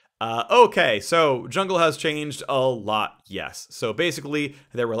happens. Okay, so jungle has changed a lot, yes. So basically,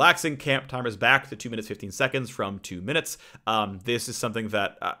 they're relaxing camp timers back to 2 minutes 15 seconds from 2 minutes. This is something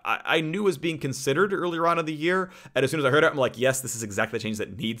that I knew was being considered earlier on in the year, and as soon as I heard it, I'm like, yes, this is exactly the change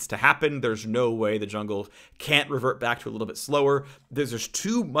that needs to happen. There's no way the jungle can't revert back to a little bit slower. There's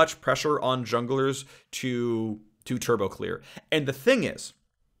too much pressure on junglers to turbo clear. And the thing is,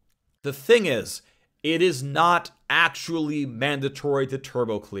 it is not actually mandatory to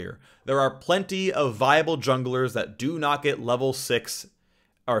turbo clear. There are plenty of viable junglers that do not get level 6,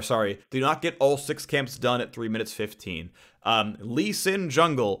 or sorry, do not get all 6 camps done at 3 minutes 15. Lee Sin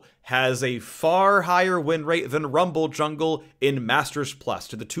jungle has a far higher win rate than Rumble jungle in Masters Plus,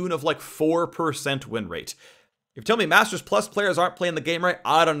 to the tune of like 4% win rate. If you tell me Masters Plus players aren't playing the game right,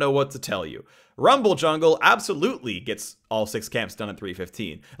 I don't know what to tell you. Rumble jungle absolutely gets all 6 camps done at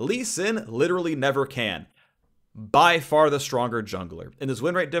 3:15. Lee Sin literally never can. By far the stronger jungler. And this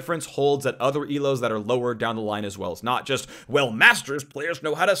win rate difference holds at other elos that are lower down the line as well. It's not just, well, Masters players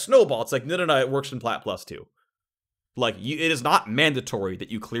know how to snowball. It's like, no, it works in Plat Plus too. Like, it is not mandatory that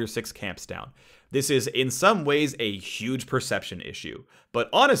you clear 6 camps down. This is, in some ways, a huge perception issue. But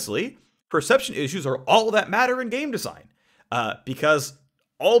honestly, perception issues are all that matter in game design. Because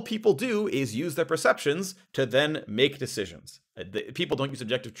all people do is use their perceptions to then make decisions. People don't use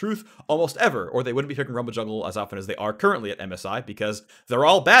objective truth almost ever, or they wouldn't be picking Rumble Jungle as often as they are currently at MSI, because they're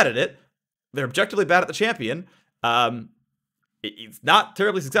all bad at it. They're objectively bad at the champion. It's not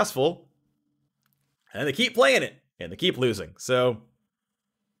terribly successful, and they keep playing it, and they keep losing. So,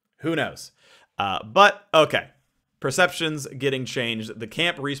 who knows? But, okay. Perceptions getting changed. The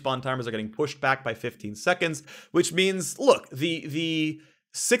camp respawn timers are getting pushed back by 15 seconds, which means, look, the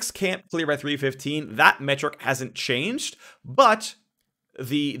 6 camp clear by 3:15, that metric hasn't changed, but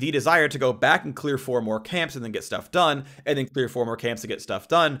the desire to go back and clear 4 more camps and then get stuff done, and then clear 4 more camps to get stuff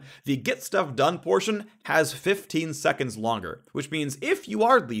done, the get stuff done portion has 15 seconds longer, which means if you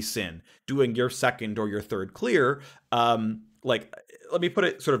are Lee Sin doing your second or your third clear, like, let me put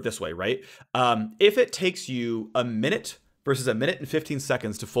it sort of this way, right? If it takes you a minute versus a minute and 15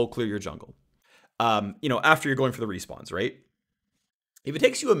 seconds to full clear your jungle, after you're going for the respawns, right? If it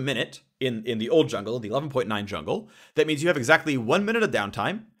takes you a minute in the old jungle, the 11.9 jungle, that means you have exactly 1 minute of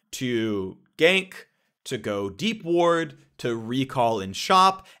downtime to gank, to go deep ward, to recall in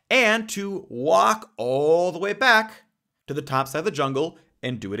shop, and to walk all the way back to the top side of the jungle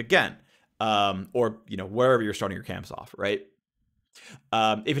and do it again. Or, wherever you're starting your camps off, right?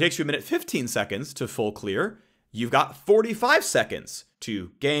 If it takes you a minute 15 seconds to full clear, you've got 45 seconds to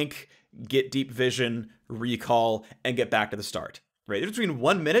gank, get deep vision, recall, and get back to the start. Right? Between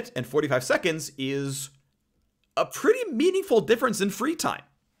 1 minute and 45 seconds is a pretty meaningful difference in free time.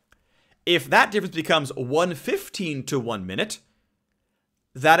 If that difference becomes 1:15 to 1 minute,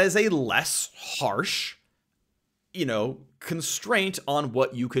 that is a less harsh, constraint on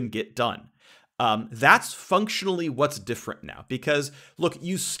what you can get done. That's functionally what's different now, because look,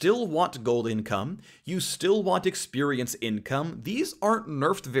 you still want gold income, you still want experience income. These aren't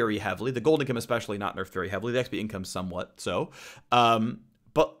nerfed very heavily. The gold income especially not nerfed very heavily. The XP income somewhat so.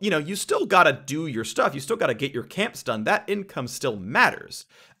 But you still gotta do your stuff. You still gotta get your camps done. That income still matters.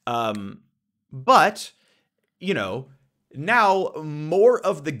 But you know, now more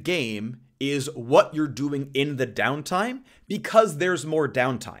of the game is what you're doing in the downtime because there's more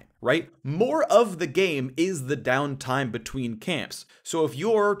downtime, right? More of the game is the downtime between camps. So if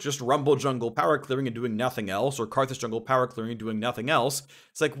you're just Rumble jungle power clearing and doing nothing else, or Karthus jungle power clearing and doing nothing else,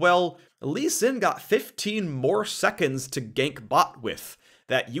 it's like, well, Lee Sin got 15 more seconds to gank bot with.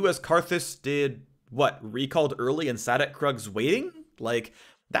 That you as Karthus did, what, recalled early and sat at Krug's waiting? Like,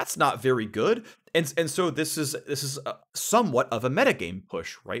 that's not very good. And so this is somewhat of a metagame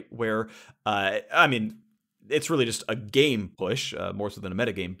push, right? Where, I mean, it's really just a game push, more so than a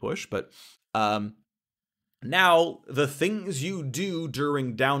metagame push. But now the things you do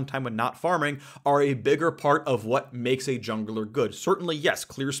during downtime when not farming are a bigger part of what makes a jungler good. Certainly, yes,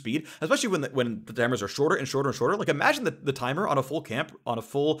 clear speed, especially when the timers are shorter and shorter and shorter. Like imagine the timer on a full camp, on a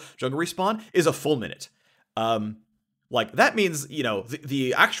full jungle respawn is a full minute. Like, that means, you know,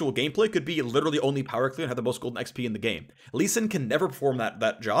 the actual gameplay could be literally only power clear and have the most golden XP in the game. Lee Sin can never perform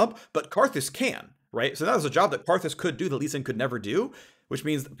that job, but Karthus can, right? So that was a job that Karthus could do that Lee Sin could never do, which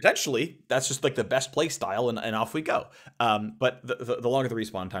means potentially that's just like the best play style, and off we go. But the longer the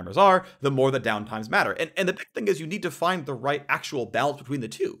respawn timers are, the more the downtimes matter. And the big thing is you need to find the right actual balance between the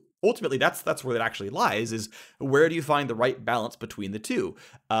two. Ultimately, that's where it actually lies, is where do you find the right balance between the two?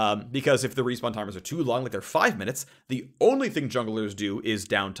 Because if the respawn timers are too long, like they're 5 minutes, the only thing junglers do is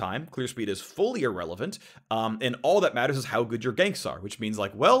downtime. Clear speed is fully irrelevant. And all that matters is how good your ganks are, which means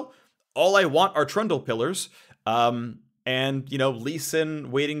like, well, all I want are Trundle pillars. And, you know, Lee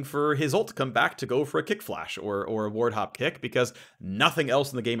Sin waiting for his ult to come back to go for a kick flash or a ward hop kick, because nothing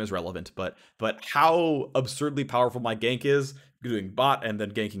else in the game is relevant. But how absurdly powerful my gank is, doing bot and then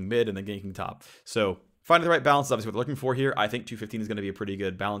ganking mid and then ganking top. So finding the right balance is obviously what we're looking for here. I think 215 is going to be a pretty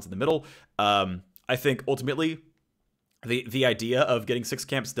good balance in the middle. I think ultimately the idea of getting 6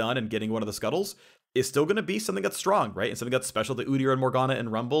 camps done and getting one of the scuttles is still going to be something that's strong, right? And something that's special to Udyr and Morgana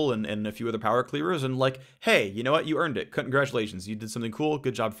and Rumble and a few other power clearers. And like, hey, you know what? You earned it. Congratulations. You did something cool.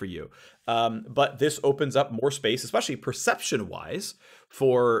 Good job for you. But this opens up more space, especially perception-wise,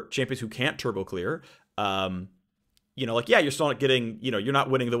 for champions who can't turbo clear. You know, like, yeah, you're still not getting, you know, you're not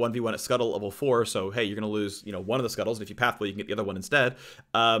winning the 1v1 at Scuttle at level 4, so, hey, you're going to lose, you know, one of the Scuttles, and if you pathway, you can get the other one instead.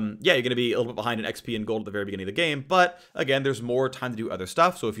 Yeah, you're going to be a little bit behind in XP and gold at the very beginning of the game, but, again, there's more time to do other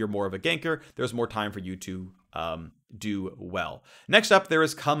stuff, so if you're more of a ganker, there's more time for you to do well. Next up, there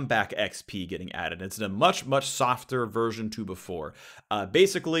is comeback XP getting added. It's in a much, much softer version to before.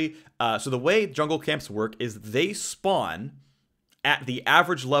 Basically, so the way jungle camps work is they spawn at the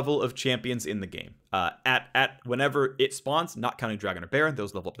average level of champions in the game. At whenever it spawns, not counting Dragon or Baron,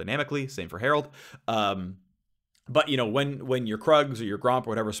 those level up dynamically, same for Herald. But, you know, when your Krugs or your Gromp or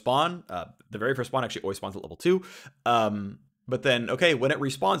whatever spawn, the very first spawn actually always spawns at level 2. But then, okay, when it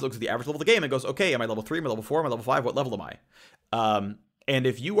respawns, it looks at the average level of the game and goes, okay, am I level 3, am I level 4, am I level 5, what level am I? And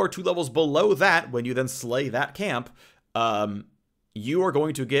if you are 2 levels below that, when you then slay that camp, you are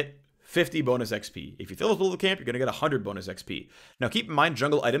going to get 50 bonus XP. If you fill the camp, you're going to get 100 bonus XP. Now, keep in mind,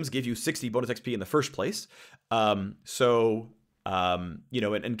 jungle items give you 60 bonus XP in the first place. You know,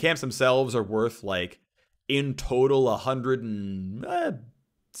 and camps themselves are worth, like, in total,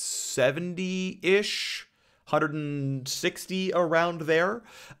 170-ish, 160 around there.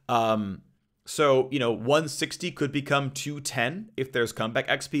 So, you know, 160 could become 210 if there's comeback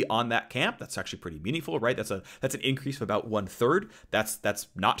XP on that camp. That's actually pretty meaningful, right? That's an increase of about 1/3. That's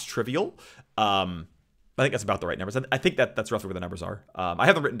not trivial. I think that's about the right numbers. I think that's roughly where the numbers are. I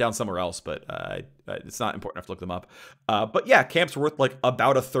have them written down somewhere else, but it's not important enough to look them up. But yeah, camps are worth like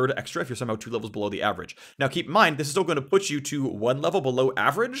about 1/3 extra if you're somehow 2 levels below the average. Now, keep in mind, this is still going to put you to 1 level below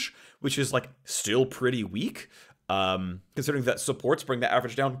average, which is like still pretty weak, considering that supports bring that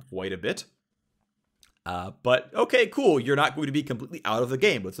average down quite a bit. But okay, cool. You're not going to be completely out of the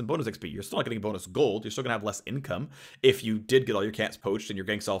game with some bonus XP. You're still not getting bonus gold. You're still gonna have less income if you did get all your camps poached and your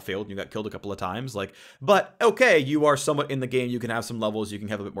ganks all failed and you got killed a couple of times. Like, but okay, you are somewhat in the game. You can have some levels. You can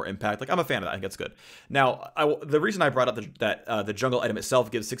have a bit more impact. Like, I'm a fan of that. I think that's good. Now, the reason I brought up that the jungle item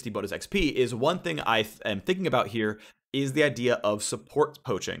itself gives 60 bonus XP is one thing I am thinking about here is the idea of support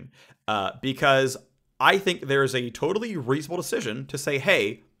poaching, because I think there's a totally reasonable decision to say,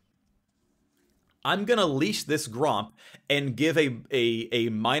 hey, I'm going to leash this Gromp and give a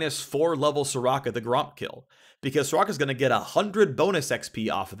 -4 level Soraka the Gromp kill, because Soraka's going to get 100 bonus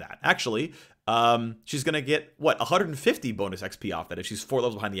XP off of that. Actually, she's going to get, what, 150 bonus XP off that if she's 4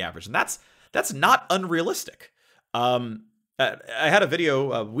 levels behind the average. And that's not unrealistic. I had a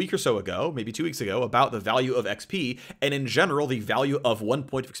video a week or so ago, maybe 2 weeks ago, about the value of XP, and in general, the value of 1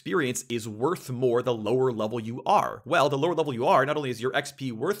 point of experience is worth more the lower level you are. Well, the lower level you are, not only is your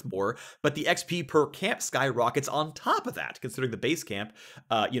XP worth more, but the XP per camp skyrockets on top of that, considering the base camp,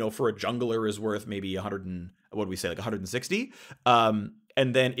 for a jungler is worth maybe 100 and, what do we say, like 160? And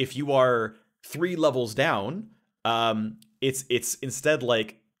then if you are 3 levels down, it's instead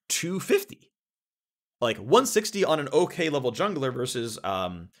like 250. Like 160 on an okay level jungler versus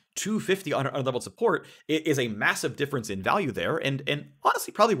 250 on an unleveled support is a massive difference in value there, and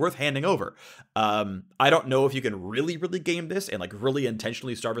honestly probably worth handing over. I don't know if you can really game this and like really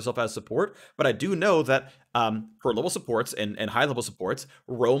intentionally starve yourself as support, but I do know that for level supports and high level supports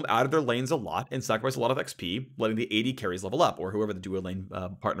roam out of their lanes a lot and sacrifice a lot of XP, letting the AD carries level up, or whoever the dual lane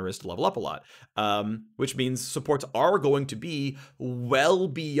partner is to level up a lot, which means supports are going to be well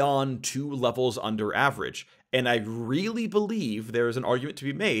beyond 2 levels under average. And I really believe there is an argument to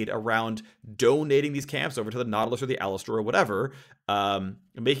be made around donating these camps over to the Nautilus or the Alistar or whatever,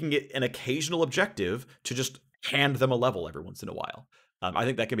 making it an occasional objective to just hand them a level every once in a while. I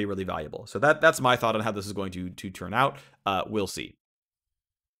think that can be really valuable. So that's my thought on how this is going to turn out. We'll see.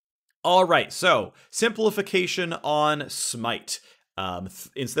 All right, so simplification on Smite.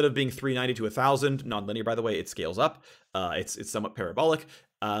 Instead of being 390 to 1,000, non-linear by the way, it scales up. It's somewhat parabolic.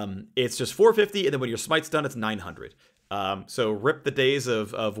 It's just 450, and then when your smite's done, it's 900. So rip the days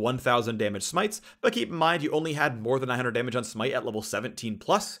of 1,000 damage smites, but keep in mind you only had more than 900 damage on smite at level 17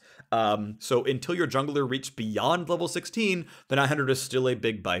 plus. So until your jungler reached beyond level 16, the 900 is still a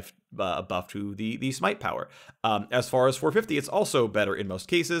big buff to the smite power. As far as 450, it's also better in most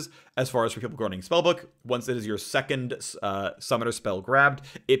cases. As far as for people running Spellbook, once it is your second summoner spell grabbed,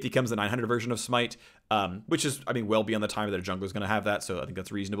 it becomes the 900 version of smite. Which is, I mean, well beyond the time that a jungler is going to have that, so I think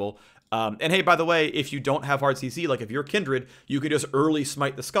that's reasonable. And hey, by the way, if you don't have hard CC, like if you're Kindred, you could just early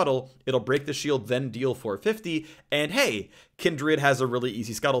smite the Scuttle, it'll break the shield, then deal 450, and hey, Kindred has a really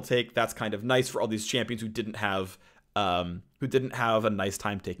easy Scuttle take. That's kind of nice for all these champions who didn't have a nice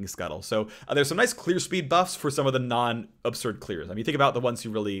time taking Scuttle. So there's some nice clear speed buffs for some of the non-absurd clears. I mean, think about the ones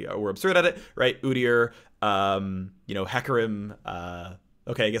who really were absurd at it, right? Udyr, Hecarim,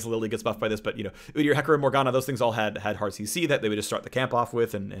 okay, I guess Lily gets buffed by this, but Udyr, Hecarim, Morgana, those things all had hard CC that they would just start the camp off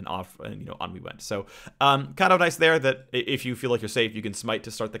with, and off, and on we went. So kind of nice there that if you feel like you're safe, you can smite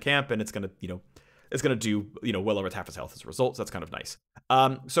to start the camp, and it's gonna do well over half its health as a result. So that's kind of nice.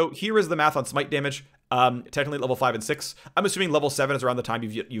 So here is the math on smite damage. Technically level 5 and 6. I'm assuming level 7 is around the time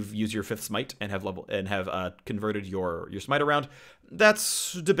you've used your 5th smite and have converted your smite around.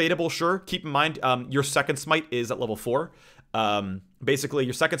 That's debatable, sure. Keep in mind your second smite is at level 4. Basically,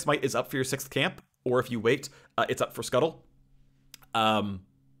 your second smite is up for your 6th camp, or if you wait, it's up for Scuttle.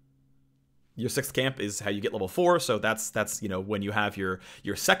 Your 6th camp is how you get level 4, so that's when you have your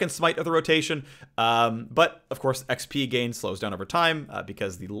second smite of the rotation. But of course, XP gain slows down over time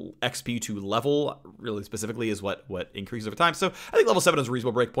because the XP to level really specifically is what increases over time. So I think level 7 is a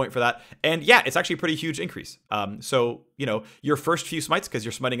reasonable break point for that. And yeah, it's actually a pretty huge increase. So your first few smites, because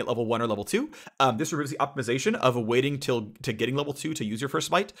you're smiting at level 1 or level 2, this removes the optimization of waiting to getting level 2 to use your first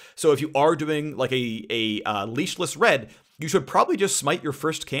smite. So if you are doing like a leashless red, you should probably just smite your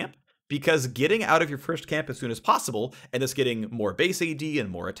first camp, because getting out of your first camp as soon as possible, and thus getting more base AD and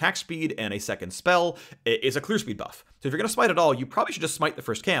more attack speed and a second spell, is a clear speed buff. So if you're going to smite at all, you probably should just smite the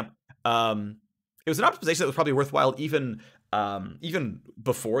first camp. It was an optimization that was probably worthwhile even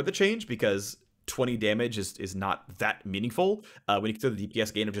before the change, because 20 damage is not that meaningful when you consider the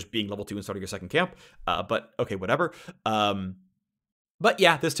DPS gain of just being level 2 and starting your second camp. But okay, whatever. But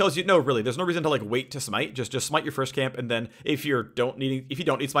yeah, this tells you, no, really, there's no reason to like wait to smite. Just smite your first camp, and then if you don't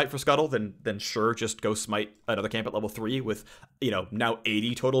need smite for Scuttle, then sure, just go smite another camp at level 3 with now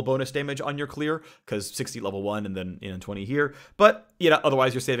 80 total bonus damage on your clear, because 60 level 1 and then 20 here. But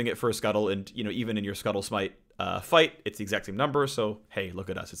otherwise you're saving it for a Scuttle, and even in your Scuttle smite fight, it's the exact same number. So hey,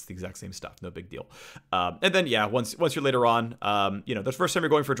 look at us, it's the exact same stuff, no big deal. And then yeah, once you're later on, the first time you're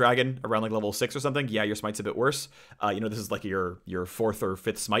going for Dragon around like level 6 or something, yeah, your smite's a bit worse. This is like your 4th or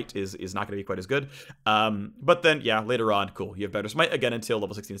 5th smite is not going to be quite as good. But then yeah, later on, cool, you have better smite again until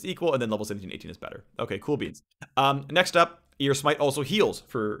level 16 is equal, and then level 17, 18 is better. Okay, cool beans. Next up, your smite also heals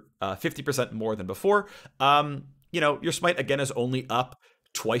for 50% more than before. Your smite again is only up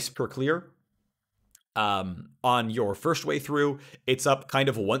twice per clear. On your first way through, it's up kind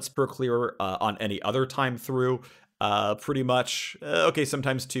of once per clear on any other time through. Pretty much, okay,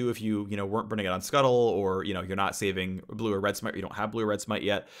 sometimes too if you weren't burning it on Scuttle, or you're not saving blue or red smite, or you don't have blue or red smite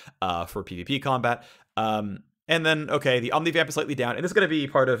yet for PvP combat. And then, okay, the Omnivamp is slightly down, and this is going to be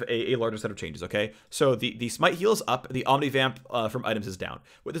part of a larger set of changes, okay? So the Smite heal is up, the Omnivamp from items is down.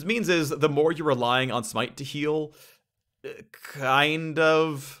 What this means is the more you're relying on Smite to heal, kind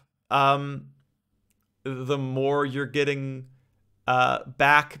of, the more you're getting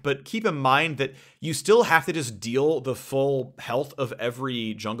back. But keep in mind that you still have to just deal the full health of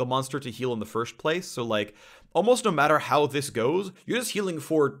every jungle monster to heal in the first place. So, like, almost no matter how this goes, you're just healing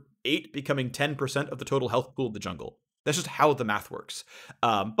for 8 becoming 10% of the total health pool of the jungle. That's just how the math works.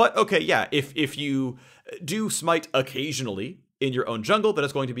 But okay, yeah, if you do smite occasionally in your own jungle, that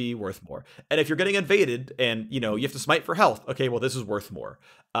is going to be worth more. And if you're getting invaded and, you know, you have to smite for health, okay, well, this is worth more.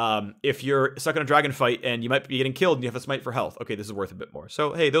 If you're stuck in a dragon fight and you might be getting killed and you have to smite for health, okay, this is worth a bit more.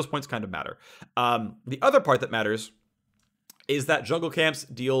 So, hey, those points kind of matter. The other part that matters is that jungle camps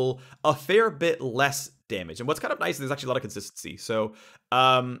deal a fair bit less damage. And what's kind of nice is there's actually a lot of consistency. So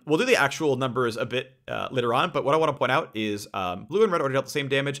we'll do the actual numbers a bit later on, but what I want to point out is blue and red already dealt the same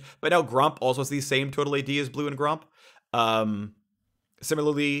damage, but now Gromp also has the same total AD as blue and Gromp.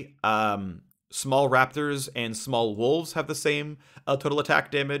 Similarly, small raptors and small wolves have the same total attack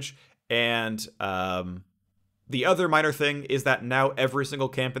damage, and the other minor thing is that now every single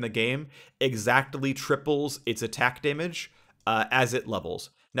camp in the game exactly triples its attack damage as it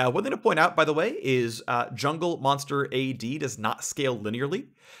levels. Now, one thing to point out, by the way, is jungle monster AD does not scale linearly.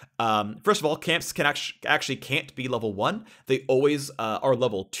 First of all, camps can actually can't be level 1. They always are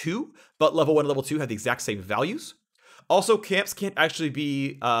level 2, but level 1 and level 2 have the exact same values. Also, camps can't actually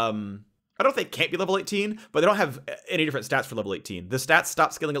be, I don't think can't be level 18, but they don't have any different stats for level 18. The stats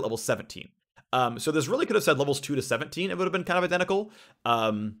stop scaling at level 17. So this really could have said levels 2 to 17. It would have been kind of identical.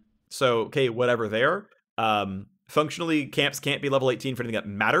 So, okay, whatever there. Functionally, camps can't be level 18 for anything that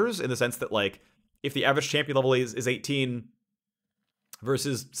matters, in the sense that, like, if the average champion level is 18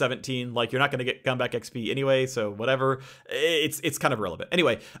 versus 17, like, you're not going to get comeback XP anyway, so whatever. It's kind of irrelevant.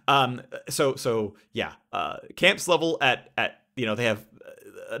 Anyway, so yeah, camps level at you know, they have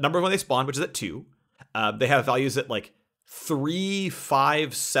a number when they spawn, which is at 2. They have values at, like, 3,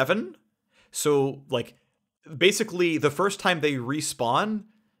 5, 7. So, like, basically, the first time they respawn,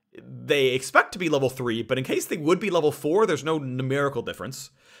 they expect to be level 3, but in case they would be level 4, there's no numerical difference.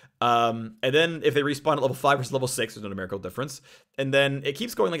 And then if they respawn at level 5 versus level 6, there's no numerical difference. And then it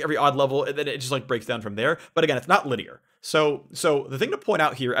keeps going like every odd level, and then it just like breaks down from there. But again, it's not linear. So the thing to point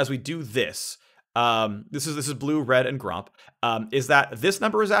out here as we do this, this is blue, red, and Gromp, is that this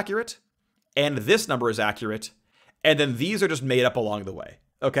number is accurate, and this number is accurate, and then these are just made up along the way.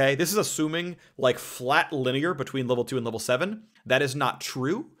 Okay, this is assuming like flat linear between level 2 and level 7. That is not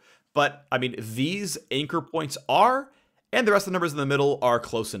true. But, I mean, these anchor points are, and the rest of the numbers in the middle are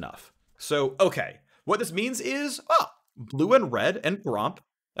close enough. So, okay, what this means is, blue and red and Gromp,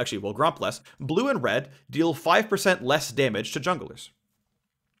 actually, well, Gromp less, blue and red deal 5% less damage to junglers.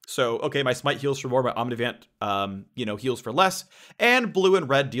 So, okay, my Smite heals for more, my Omnivamp, you know, heals for less, and blue and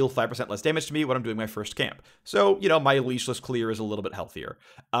red deal 5% less damage to me when I'm doing my first camp. So, you know, my leashless clear is a little bit healthier.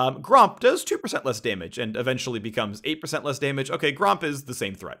 Gromp does 2% less damage and eventually becomes 8% less damage. Okay, Gromp is the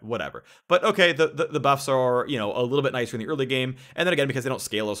same threat, whatever. But okay, the buffs are, you know, a little bit nicer in the early game, and then again, because they don't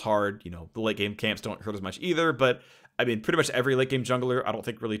scale as hard, you know, the late game camps don't hurt as much either, but I mean, pretty much every late game jungler I don't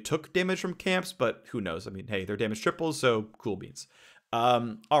think really took damage from camps, but who knows? I mean, hey, their damage triples, so cool beans.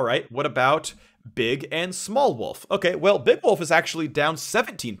 All right, what about Big and Small Wolf? Okay, well, Big Wolf is actually down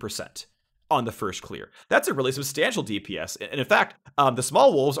 17% on the first clear. That's a really substantial DPS. And in fact, the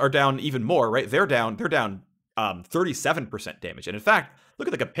Small Wolves are down even more, right? They're down 37% damage. And in fact, look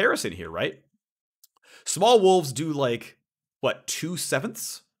at the comparison here, right? Small Wolves do like, what,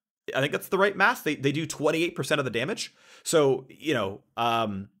 2/7? I think that's the right math. They do 28% of the damage. So, you know,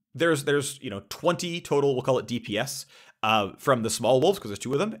 there's you know, 20 total, we'll call it DPS, from the small wolves, because there's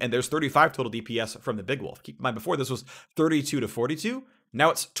 2 of them, and there's 35 total DPS from the big wolf. Keep in mind, before this was 32 to 42, now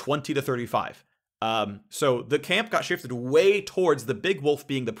it's 20 to 35. So the camp got shifted way towards the big wolf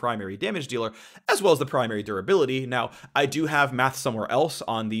being the primary damage dealer, as well as the primary durability. Now, I do have math somewhere else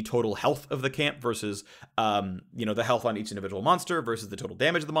on the total health of the camp versus, you know, the health on each individual monster versus the total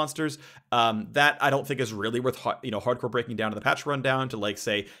damage of the monsters. That I don't think is really worth, you know, hardcore breaking down to the patch rundown to like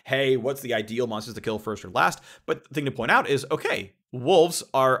say, hey, what's the ideal monsters to kill first or last? But the thing to point out is, okay, wolves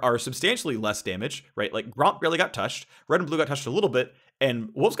are substantially less damage, right? Like Gromp barely got touched, red and blue got touched a little bit,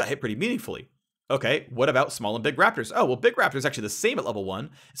 and wolves got hit pretty meaningfully. Okay, what about small and big raptors? Oh, well, big raptors is actually the same at level 1.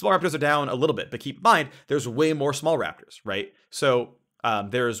 Small raptors are down a little bit, but keep in mind, there's way more small raptors, right? So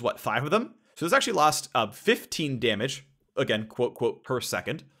there's, what, 5 of them? So this actually lost 15 damage, again, quote, quote, per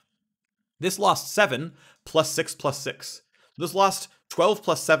second. This lost 7 plus 6 plus 6. This lost 12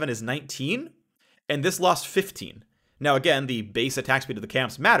 plus 7 is 19. and this lost 15. Now, again, the base attack speed of the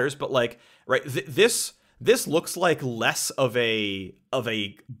camps matters, but like, right, this looks like less of a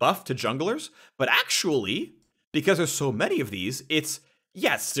buff to junglers, but actually, because there's so many of these, it's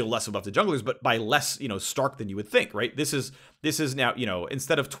still less of a buff to junglers, but by less, stark than you would think, right? This is now,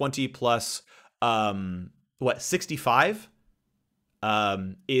 instead of 20 plus 65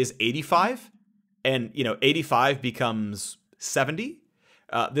 is 85, and 85 becomes 70.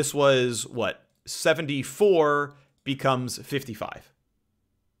 This was 74 becomes 55.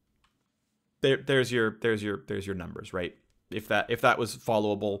 There's your numbers, right? If that was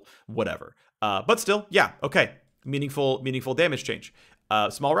followable, whatever. But still, yeah, okay. Meaningful damage change.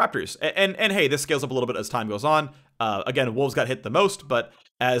 Small raptors. And hey, this scales up a little bit as time goes on. Again, wolves got hit the most, but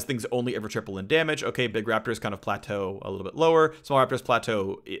as things only ever triple in damage, okay, big raptors kind of plateau a little bit lower. Small raptors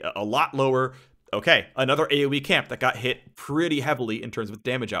plateau a lot lower. Okay, another AoE camp that got hit pretty heavily in terms of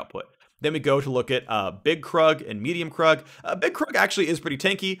damage output. Then we go to look at Big Krug and Medium Krug. Big Krug actually is pretty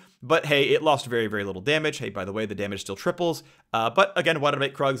tanky, but hey, it lost very, very little damage. Hey, by the way, the damage still triples. But again, wanted to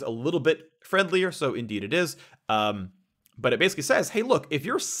make Krugs a little bit friendlier, so indeed it is. But it basically says, hey, look, if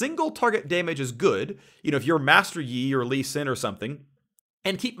your single target damage is good, if you're Master Yi or Lee Sin or something,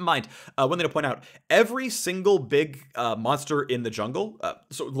 and keep in mind, one thing to point out, every single big monster in the jungle,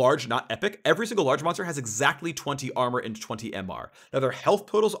 so large, not epic, every single large monster has exactly 20 armor and 20 MR. Now, their health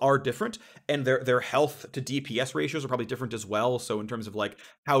totals are different, and their health to DPS ratios are probably different as well. So in terms of like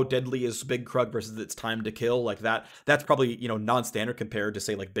how deadly is Big Krug versus its time to kill, like that's probably, non-standard compared to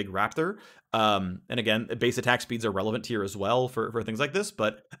say like Big Raptor. And again, base attack speeds are relevant here as well for things like this.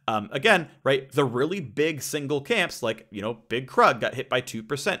 But again, right, the really big single camps, like, Big Krug got hit by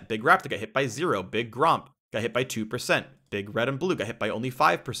 2%, Big Raptor got hit by 0, Big Gromp got hit by 2%, Big Red and Blue got hit by only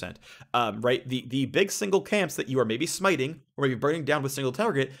 5%. Right, the big single camps that you are maybe smiting or maybe burning down with single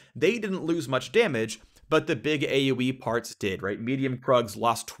target, they didn't lose much damage, but the big AoE parts did, right? Medium Krugs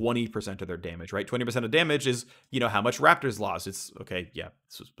lost 20% of their damage, right? 20% of damage is, how much Raptors lost. It's, okay, yeah,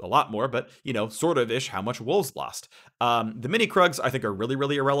 it's a lot more, but, sort of-ish how much Wolves lost. The mini Krugs, I think, are really,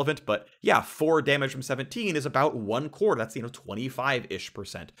 really irrelevant, but yeah, 4 damage from 17 is about 1/4. That's,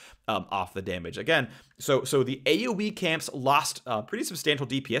 25-ish% off the damage. Again, so the AoE camps lost pretty substantial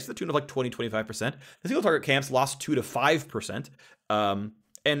DPS to the tune of like 20-25%. The single target camps lost 2 to 5%.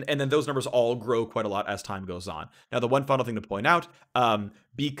 And then those numbers all grow quite a lot as time goes on. Now, the one final thing to point out,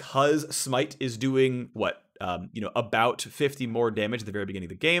 because Smite is doing about 50 more damage at the very beginning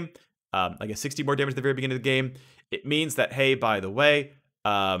of the game, I guess 60 more damage at the very beginning of the game, it means that, hey, by the way,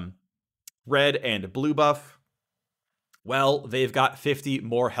 red and blue buff, well, they've got 50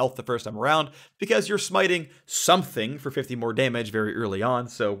 more health the first time around because you're smiting something for 50 more damage very early on,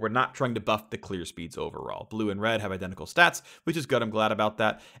 so we're not trying to buff the clear speeds overall. Blue and red have identical stats, which is good. I'm glad about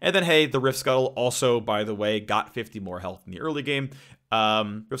that. And then, hey, the Rift Scuttle also, by the way, got 50 more health in the early game.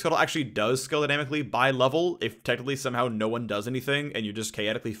 Rift Scuttle actually does scale dynamically by level. If technically somehow no one does anything and you're just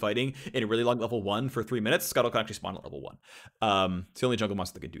chaotically fighting in a really long level 1 for 3 minutes, Scuttle can actually spawn at level 1. It's the only jungle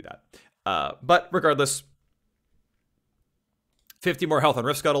monster that can do that. But regardless, 50 more health on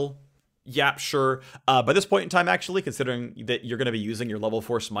Rift Scuttle. Yeah, sure. By this point in time, actually, considering that you're going to be using your level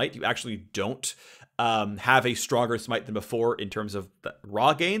 4 smite, you actually don't have a stronger smite than before in terms of the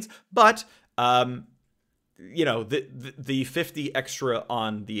raw gains. But the 50 extra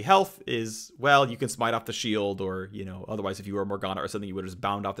on the health is, well, you can smite off the shield, or, otherwise if you were Morgana or something, you would have just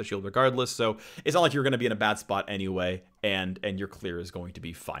bound off the shield regardless. So it's not like you're going to be in a bad spot anyway, and your clear is going to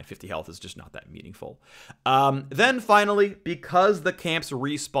be fine. 50 health is just not that meaningful. Then finally, because the camps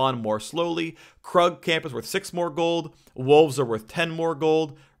respawn more slowly, Krug camp is worth 6 more gold, Wolves are worth 10 more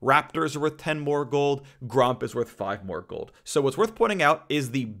gold, Raptors are worth 10 more gold, Gromp is worth 5 more gold. So what's worth pointing out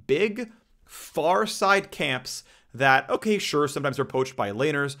is the big far side camps that, okay, sure, sometimes they're poached by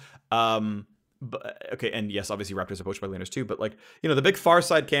laners. But, okay, and yes, obviously Raptors are poached by laners too, but like, the big far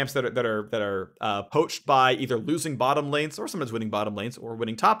side camps that are poached by either losing bottom lanes or sometimes winning bottom lanes or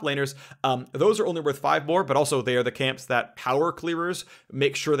winning top laners, those are only worth 5 more, but also they are the camps that power clearers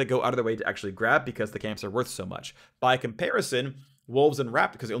make sure they go out of their way to actually grab because the camps are worth so much. By comparison, Wolves and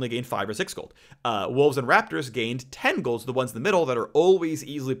Raptors, because they only gained 5 or 6 gold. Wolves and Raptors gained 10 gold, so the ones in the middle that are always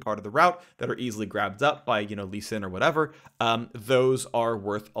easily part of the route, that are easily grabbed up by, Lee Sin or whatever, those are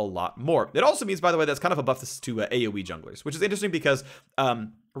worth a lot more. It also means, by the way, that's kind of a buff to AoE junglers, which is interesting because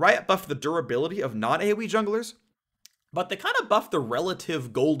Riot buffed the durability of non-AoE junglers, but they kind of buff the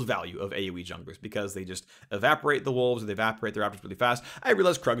relative gold value of AoE junglers because they just evaporate the wolves or they evaporate their raptors really fast. I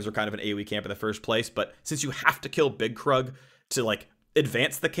realize Krugs are kind of an AoE camp in the first place, but since you have to kill Big Krug to like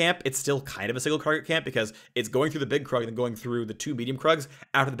advance the camp, it's still kind of a single target camp because it's going through the Big Krug and then going through the 2 medium Krugs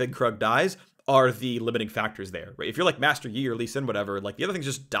after the Big Krug dies. are the limiting factors there, right? If you're like Master Yi or Lee Sin, whatever, like the other things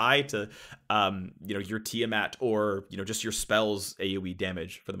just die to, your Tiamat or, just your spells AoE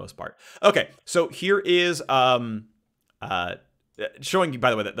damage for the most part. Okay, so here is, showing you,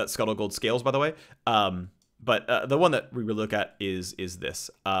 by the way, that Scuttle Gold scales, by the way. But the one that we will look at is this.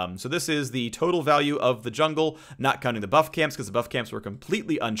 So this is the total value of the jungle, not counting the buff camps, because the buff camps were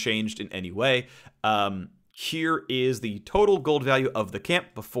completely unchanged in any way. Here is the total gold value of the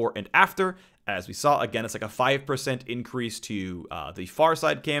camp before and after. As we saw, again, it's like a 5% increase to the far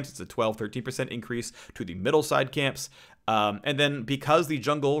side camps. It's a 12-13% increase to the middle side camps. And then because the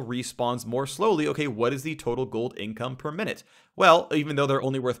jungle respawns more slowly, okay, what is the total gold income per minute? Well, even though they're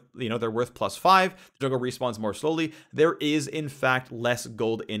only worth, they're worth +5, the jungle respawns more slowly. There is, in fact, less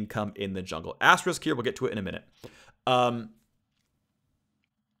gold income in the jungle. Asterisk here, we'll get to it in a minute.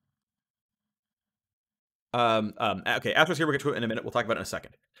 Okay, asterisk here, we'll get to it in a minute. We'll talk about it in a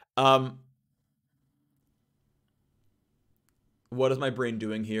second. What is my brain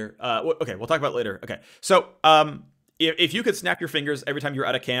doing here? Okay, we'll talk about it later. Okay, so if you could snap your fingers every time you're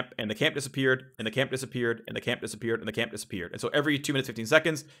at a camp and the camp disappeared and the camp disappeared and the camp disappeared and the camp disappeared, and so every 2 minutes 15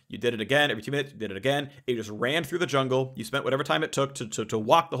 seconds you did it again, every 2 minutes you did it again, it just ran through the jungle. You spent whatever time it took to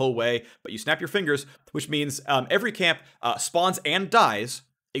walk the whole way, but you snap your fingers, which means every camp spawns and dies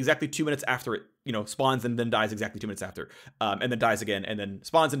exactly 2 minutes after it spawns and then dies exactly 2 minutes after, and then dies again, and then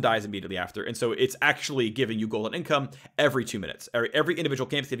spawns and dies immediately after. And so it's actually giving you golden income every 2 minutes. Every individual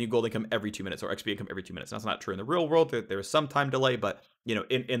camp is giving you gold income every 2 minutes, or XP income every 2 minutes. That's not true in the real world. There is some time delay, but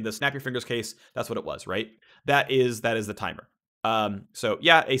in the snap your fingers case, that's what it was, right? That is the timer. So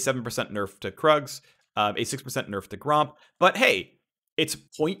yeah, a 7% nerf to Krugs, a 6% nerf to Gromp, but hey, it's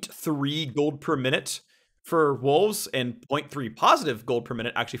 0.3 gold per minute for Wolves and 0.3 positive gold per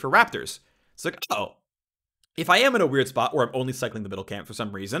minute actually for Raptors. It's like, oh, if I am in a weird spot where I'm only cycling the middle camp for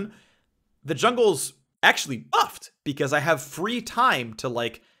some reason, the jungle's actually buffed because I have free time to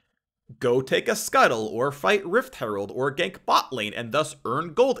like go take a scuttle or fight Rift Herald or gank bot lane and thus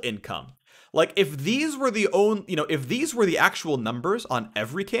earn gold income. Like if these were if these were the actual numbers on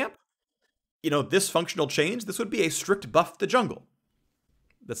every camp, this functional change, this would be a strict buff to jungle.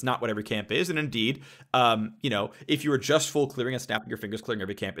 That's not what every camp is. And indeed, if you were just full clearing and snapping your fingers, clearing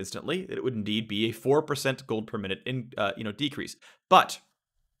every camp instantly, it would indeed be a 4% gold per minute decrease. But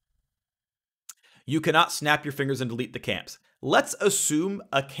you cannot snap your fingers and delete the camps. Let's assume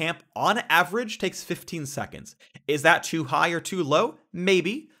a camp on average takes 15 seconds. Is that too high or too low?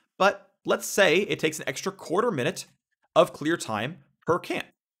 Maybe. But let's say it takes an extra quarter minute of clear time per camp.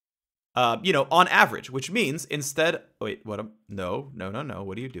 On average, which means instead, wait, no,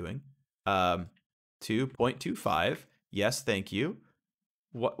 what are you doing? 2.25. Yes, thank you.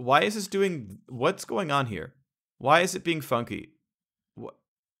 Why is this what's going on here? Why is it being funky? What?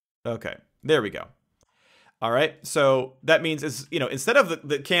 Okay, there we go. All right, so that means instead of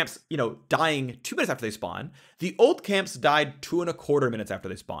the camps, dying 2 minutes after they spawn, the old camps died 2.25 minutes after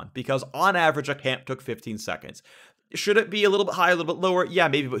they spawn, because on average, a camp took 15 seconds. Should it be a little bit higher, a little bit lower? Yeah,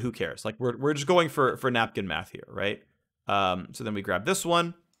 maybe, but who cares? Like we're just going for napkin math here, right? So then we grab this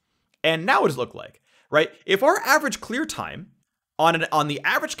one, and now what does it look like, right? If our average clear time on the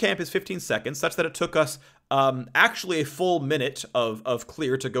average camp is 15 seconds, such that it took us actually a full minute of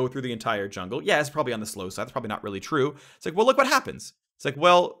clear to go through the entire jungle. Yeah, it's probably on the slow side. That's probably not really true. It's like, well, look what happens. It's like,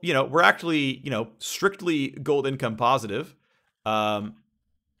 well, we're actually, strictly gold income positive. Let's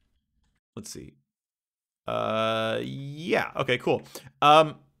see. Yeah, okay, cool.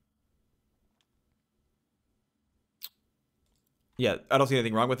 Yeah, I don't see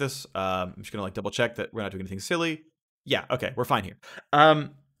anything wrong with this. I'm just gonna like double check that we're not doing anything silly. Yeah, okay, we're fine here.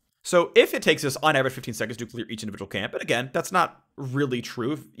 So if it takes us on average 15 seconds to clear each individual camp, and again, that's not really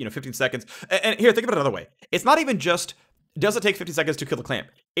true, 15 seconds. And here, think about it another way. It's not even just, does it take 15 seconds to kill the camp?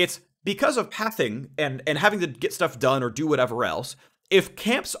 It's because of pathing and having to get stuff done or do whatever else. If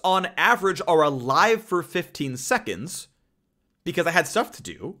camps on average are alive for 15 seconds, because I had stuff to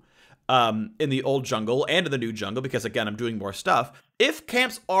do in the old jungle and in the new jungle, because again, I'm doing more stuff. If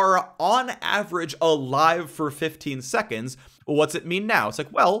camps are on average alive for 15 seconds, what's it mean now? It's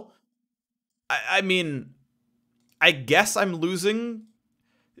like, well, I mean, I guess I'm losing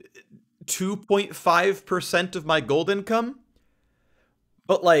 2.5% of my gold income,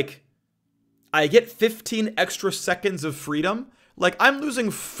 but like, I get 15 extra seconds of freedom. Like, I'm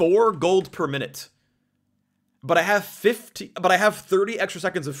losing 4 gold per minute, but I have 30 extra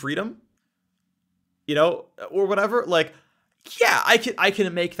seconds of freedom, or whatever. Like, yeah, I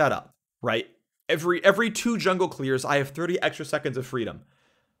can make that up, right? Every 2 jungle clears, I have 30 extra seconds of freedom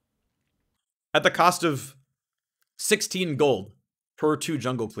at the cost of 16 gold per 2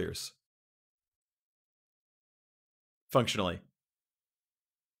 jungle clears. functionally.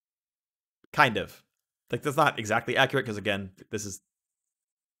 Kind of. Like, that's not exactly accurate because, again, this is,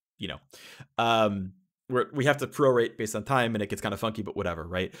 you know, um, we have to prorate based on time and it gets kind of funky, but whatever,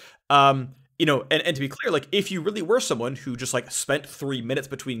 right? And to be clear, like, if you really were someone who just like spent 3 minutes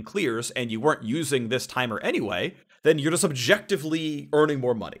between clears and you weren't using this timer anyway, then you're just objectively earning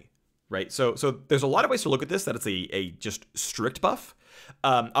more money, right? So there's a lot of ways to look at this, that it's a just strict buff.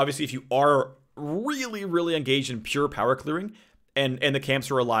 Obviously, if you are really, really engaged in pure power clearing and the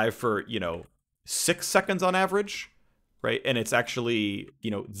camps are alive for, 6 seconds on average, right? And it's actually,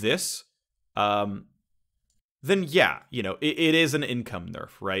 this, then yeah, it is an income nerf,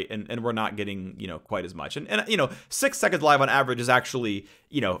 right? And we're not getting, quite as much. And 6 seconds live on average is actually,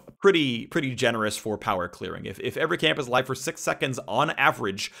 pretty generous for power clearing. If every camp is live for 6 seconds on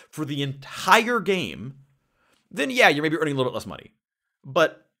average for the entire game, then yeah, you're maybe earning a little bit less money.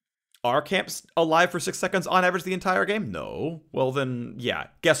 But are camps alive for 6 seconds on average the entire game? No. Well, then, yeah,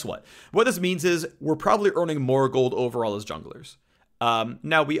 guess what? What this means is we're probably earning more gold overall as junglers.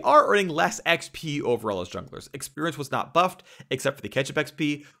 Now, we are earning less XP overall as junglers. Experience was not buffed, except for the catch-up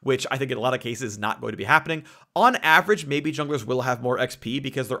XP, which I think in a lot of cases is not going to be happening. On average, maybe junglers will have more XP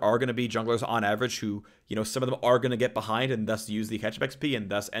because there are going to be junglers on average who, some of them are going to get behind and thus use the catch-up XP and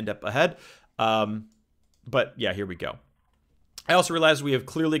thus end up ahead. But yeah, here we go. I also realized we have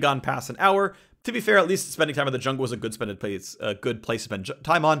clearly gone past an hour. To be fair, at least spending time in the jungle was a good place to spend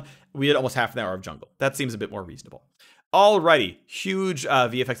time on. We had almost half an hour of jungle. That seems a bit more reasonable. Alrighty, huge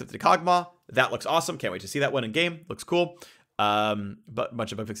VFX of the Kog'Maw. That looks awesome. Can't wait to see that one in game. Looks cool. But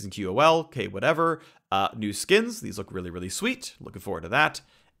bunch of bug fixes in QOL. Okay, whatever. New skins. These look really, really sweet. Looking forward to that.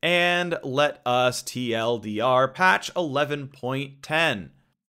 And let us TLDR patch 11.10.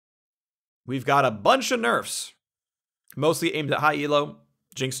 We've got a bunch of nerfs. Mostly aimed at high elo.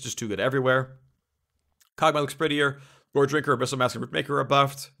 Jinx just too good everywhere. Kog'Maw looks prettier. Gore Drinker, Abyssal Mask, and Riftmaker are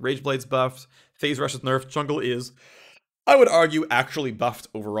buffed. Rage Blade's buffed. Phase Rush is nerfed. Jungle is, I would argue, actually buffed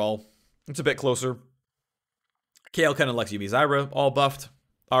overall. It's a bit closer. Kayle, Ken, and Lex, Yuumi, Zyra, all buffed.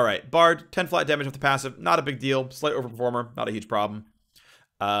 Alright, Bard, 10 flat damage with the passive. Not a big deal. Slight overperformer. Not a huge problem.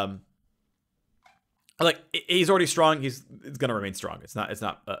 He's already strong. He's going to remain strong. It's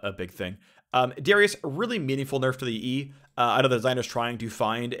not a big thing. Darius, really meaningful nerf to the E. I know the designer's trying to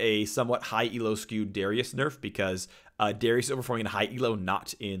find a somewhat high elo skewed Darius nerf because Darius is overperforming in high elo,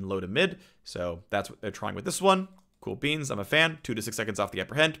 not in low to mid. So that's what they're trying with this one. Cool beans. I'm a fan. 2 to 6 seconds off the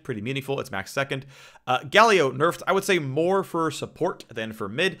upper hand. Pretty meaningful. It's max second. Galio nerfed, I would say more for support than for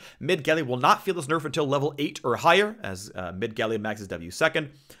mid. Mid Galio will not feel this nerf until level 8 or higher, as mid Galio maxes W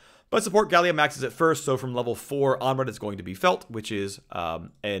second. But support Galio maxes at first, so from level 4 onward it's going to be felt, which is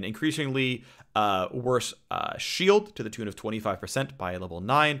an increasingly worse shield to the tune of 25% by level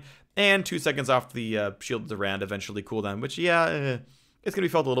 9, and 2 seconds off the shield of the Rand eventually cooldown, which, yeah, it's going to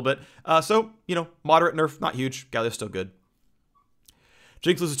be felt a little bit. So, moderate nerf, not huge. Galio's still good.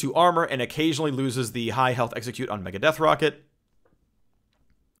 Jinx loses 2 armor and occasionally loses the high health execute on Mega Death Rocket.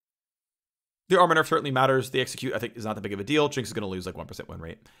 The armor nerf certainly matters. The execute, I think, is not that big of a deal. Jinx is going to lose like 1% win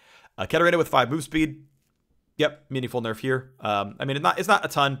rate. Katarina with 5 move speed. Yep, meaningful nerf here. I mean, it's not a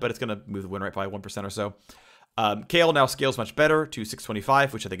ton, but it's going to move the win rate by 1% or so. Kayle now scales much better to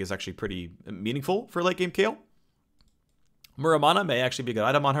 625, which I think is actually pretty meaningful for late game Kayle. Muramana may actually be a good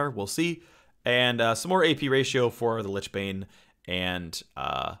item on her. We'll see. And some more AP ratio for the Lich Bane and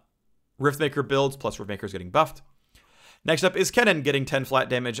Riftmaker builds, plus Riftmaker's getting buffed. Next up is Kennen getting 10 flat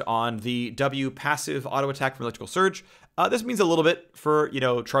damage on the W passive auto attack from Electrical Surge. This means a little bit for,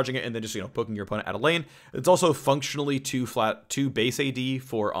 charging it and then just, poking your opponent out of lane. It's also functionally 2 base AD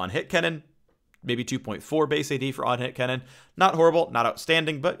for on-hit Kennen. Maybe 2.4 base AD for on-hit Kennen. Not horrible, not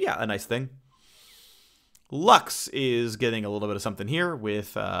outstanding, but yeah, a nice thing. Lux is getting a little bit of something here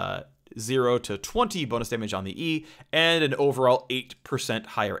with 0 to 20 bonus damage on the E and an overall 8%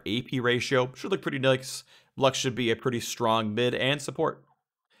 higher AP ratio. Should look pretty nice. Lux should be a pretty strong mid and support.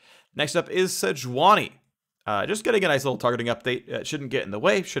 Next up is Sejuani. Just getting a nice little targeting update. It shouldn't get in the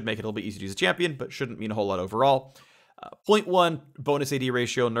way. Should make it a little bit easier to use a champion, but shouldn't mean a whole lot overall. 0.1 bonus AD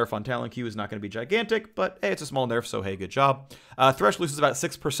ratio nerf on talent Q is not going to be gigantic, but hey, it's a small nerf, so hey, good job. Thresh loses about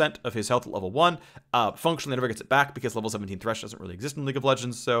 6% of his health at level 1. Functionally never gets it back because level 17 Thresh doesn't really exist in League of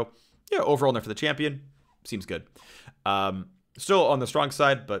Legends, so yeah, overall nerf for the champion. Seems good. Still on the strong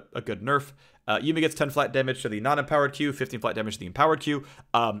side, but a good nerf. Yuumi gets 10 flat damage to the non-empowered Q, 15 flat damage to the empowered Q.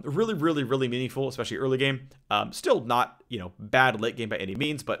 Really, really, really meaningful, especially early game. Still not, bad late game by any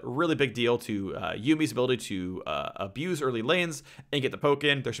means, but really big deal to Yuumi's ability to abuse early lanes and get the poke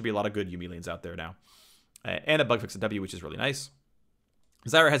in. There should be a lot of good Yuumi lanes out there now. And a bug fix at W, which is really nice.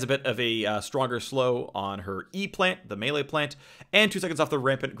 Zyra has a bit of a stronger slow on her E plant, the melee plant, and 2 seconds off the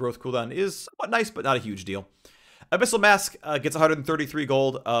rampant growth cooldown is somewhat nice, but not a huge deal. Abyssal Mask gets 133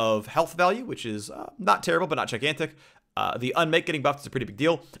 gold of health value, which is not terrible, but not gigantic. The Unmake getting buffed is a pretty big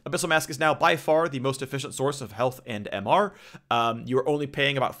deal. Abyssal Mask is now by far the most efficient source of health and MR. You're only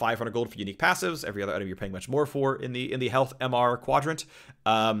paying about 500 gold for unique passives. Every other item you're paying much more for in the health MR quadrant.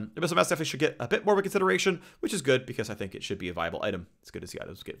 Abyssal Mask definitely should get a bit more of a consideration, which is good because I think it should be a viable item. It's good to see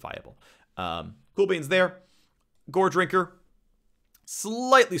items get viable. Cool beans there. Gore Drinker.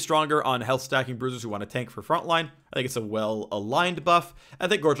 Slightly stronger on health stacking bruisers who want to tank for frontline. I think it's a well-aligned buff. I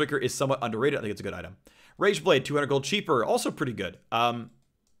think Gore Drinker is somewhat underrated. I think it's a good item. Rage Blade, 200 gold cheaper, also pretty good.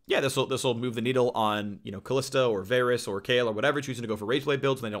 Yeah, this will move the needle on, you know, Kalista or Varus or Kayle or whatever choosing to go for Rage Blade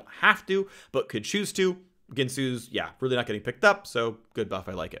builds, and they don't have to, but could choose to. Ginsu's, yeah, really not getting picked up, so good buff,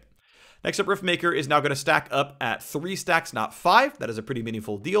 I like it. Next up, Riftmaker is now going to stack up at 3 stacks, not 5. That is a pretty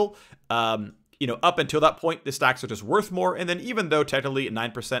meaningful deal. You know, up until that point, the stacks are just worth more, and then even though technically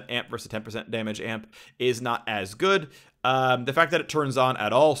 9% amp versus 10% damage amp is not as good, the fact that it turns on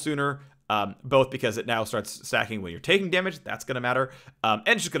at all sooner, both because it now starts stacking when you're taking damage, that's going to matter, and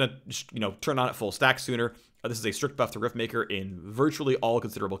it's just going to, you know, turn on at full stack sooner. This is a strict buff to Riftmaker in virtually all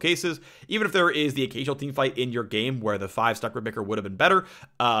considerable cases. Even if there is the occasional team fight in your game where the 5-stack Riftmaker would have been better,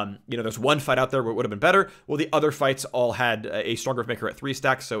 you know, there's one fight out there where it would have been better. Well, the other fights all had a stronger Riftmaker at 3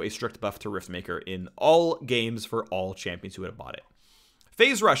 stacks, so a strict buff to Riftmaker in all games for all champions who would have bought it.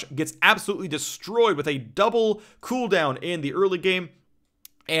 Phase Rush gets absolutely destroyed with a double cooldown in the early game.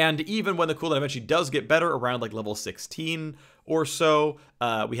 And even when the cooldown eventually does get better, around like level 16 or so,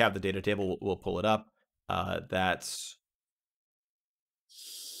 we have the data table, we'll pull it up. That's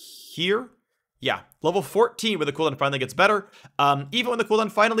here. Yeah, level 14 when the cooldown finally gets better. Even when the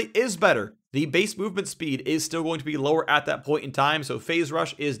cooldown finally is better, the base movement speed is still going to be lower at that point in time. So Phase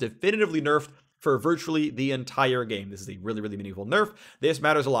Rush is definitively nerfed for virtually the entire game. This is a really, really meaningful nerf. This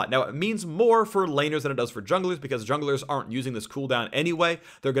matters a lot. Now, it means more for laners than it does for junglers because junglers aren't using this cooldown anyway.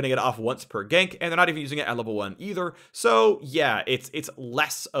 They're going to get it off once per gank, and they're not even using it at level 1 either. So, yeah, it's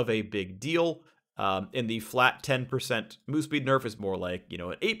less of a big deal. In the flat 10% move speed nerf is more like, you know,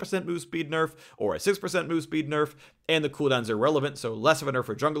 an 8% move speed nerf or a 6% move speed nerf, and the cooldowns are irrelevant, so less of a nerf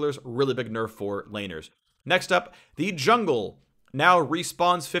for junglers, really big nerf for laners. Next up, the jungle now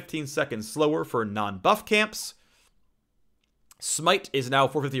respawns 15 seconds slower for non-buff camps. Smite is now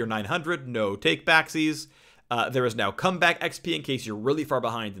 450 or 900, no take-backsies. There is now comeback XP in case you're really far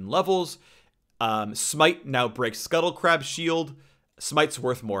behind in levels. Smite now breaks Scuttle Crab Shield. Smite's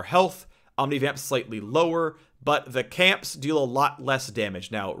worth more health. Omnivamp slightly lower, but the camps deal a lot less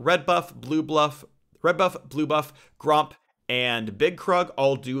damage. Now, red buff, blue buff, Gromp, and Big Krug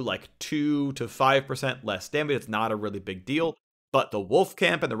all do like 2 to 5% less damage. It's not a really big deal, but the Wolf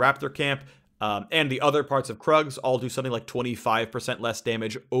camp and the Raptor camp and the other parts of Krugs all do something like 25% less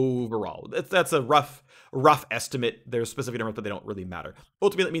damage overall. That's a rough estimate. There's specific numbers, but they don't really matter.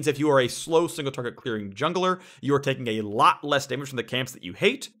 Ultimately, it means if you are a slow single target clearing jungler, you are taking a lot less damage from the camps that you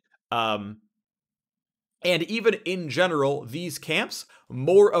hate. And even in general, these camps,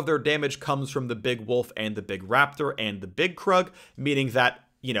 more of their damage comes from the Big Wolf and the Big Raptor and the Big Krug, meaning that,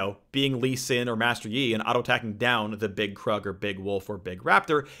 you know, being Lee Sin or Master Yi and auto-attacking down the Big Krug or Big Wolf or Big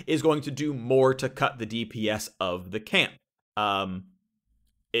Raptor is going to do more to cut the DPS of the camp.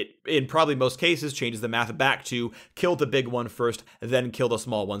 It, in probably most cases, changes the math back to kill the big one first, then kill the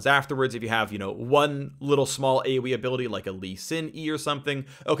small ones afterwards. If you have, you know, one little small AoE ability like a Lee Sin E or something,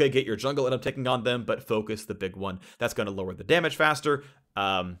 okay, get your jungle and I'm taking on them, but focus the big one. That's going to lower the damage faster,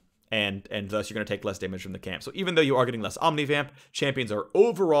 and thus you're going to take less damage from the camp. So even though you are getting less Omnivamp, champions are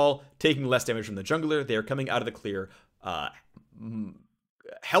overall taking less damage from the jungler. They are coming out of the clear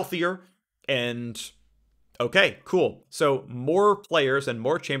healthier and... Okay, cool. So more players and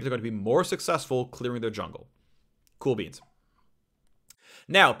more champions are going to be more successful clearing their jungle. Cool beans.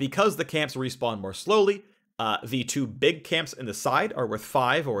 Now, because the camps respawn more slowly, the 2 big camps in the side are worth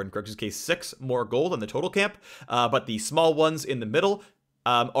 5, or in Greg's case 6 more gold than the total camp, but the small ones in the middle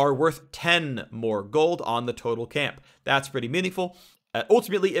are worth 10 more gold on the total camp. That's pretty meaningful.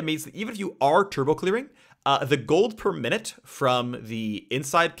 Ultimately, it means that even if you are turbo clearing, the gold per minute from the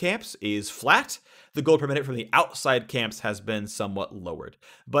inside camps is flat. The gold per minute from the outside camps has been somewhat lowered.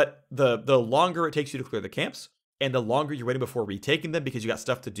 But the longer it takes you to clear the camps, and the longer you're waiting before retaking them because you got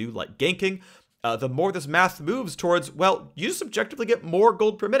stuff to do like ganking, the more this math moves towards, well, you just objectively get more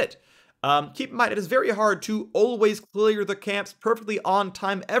gold per minute. Keep in mind, it is very hard to always clear the camps perfectly on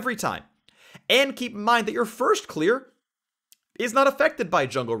time every time. And keep in mind that your first clear is not affected by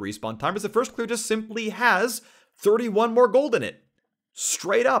jungle respawn time, as the first clear just simply has 31 more gold in it.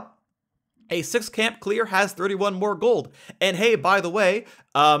 Straight up. A 6 camp clear has 31 more gold. And hey, by the way,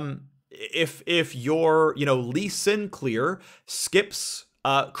 if your, Lee Sin clear skips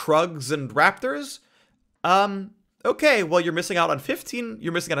Krugs and Raptors, okay, well, you're missing out on 15,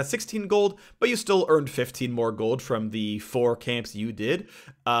 you're missing out on 16 gold, but you still earned 15 more gold from the 4 camps you did.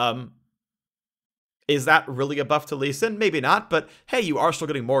 Is that really a buff to Lee Sin? Maybe not, but hey, you are still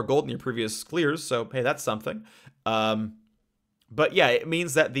getting more gold in your previous clears, so hey, that's something. But yeah, it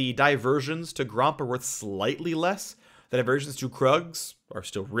means that the diversions to Gromp are worth slightly less. The diversions to Krugs are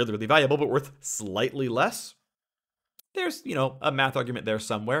still really, really valuable, but worth slightly less. There's, a math argument there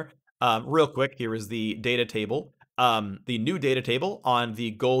somewhere. Real quick, here is the data table. The new data table on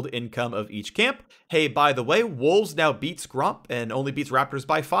the gold income of each camp. Hey, by the way, Wolves now beats Gromp and only beats Raptors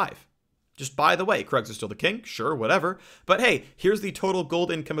by 5. Just by the way, Krugs is still the king, sure, whatever. But hey, here's the total gold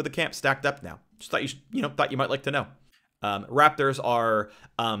income of the camp stacked up now. Just thought thought you might like to know. Raptors are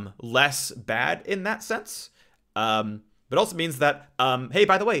less bad in that sense, but also means that hey,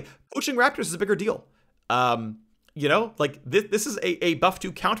 by the way, poaching Raptors is a bigger deal. This is a buff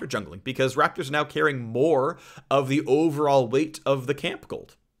to counter jungling because Raptors are now carrying more of the overall weight of the camp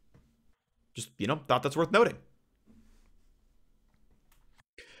gold. Just thought that's worth noting.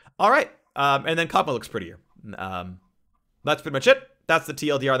 All right, and then Kog'Maw looks prettier. That's pretty much it. That's the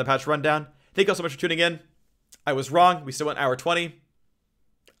TLDR on the patch rundown. Thank you all so much for tuning in. I was wrong. We still went hour 20.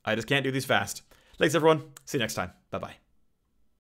 I just can't do these fast. Thanks, everyone. See you next time. Bye-bye.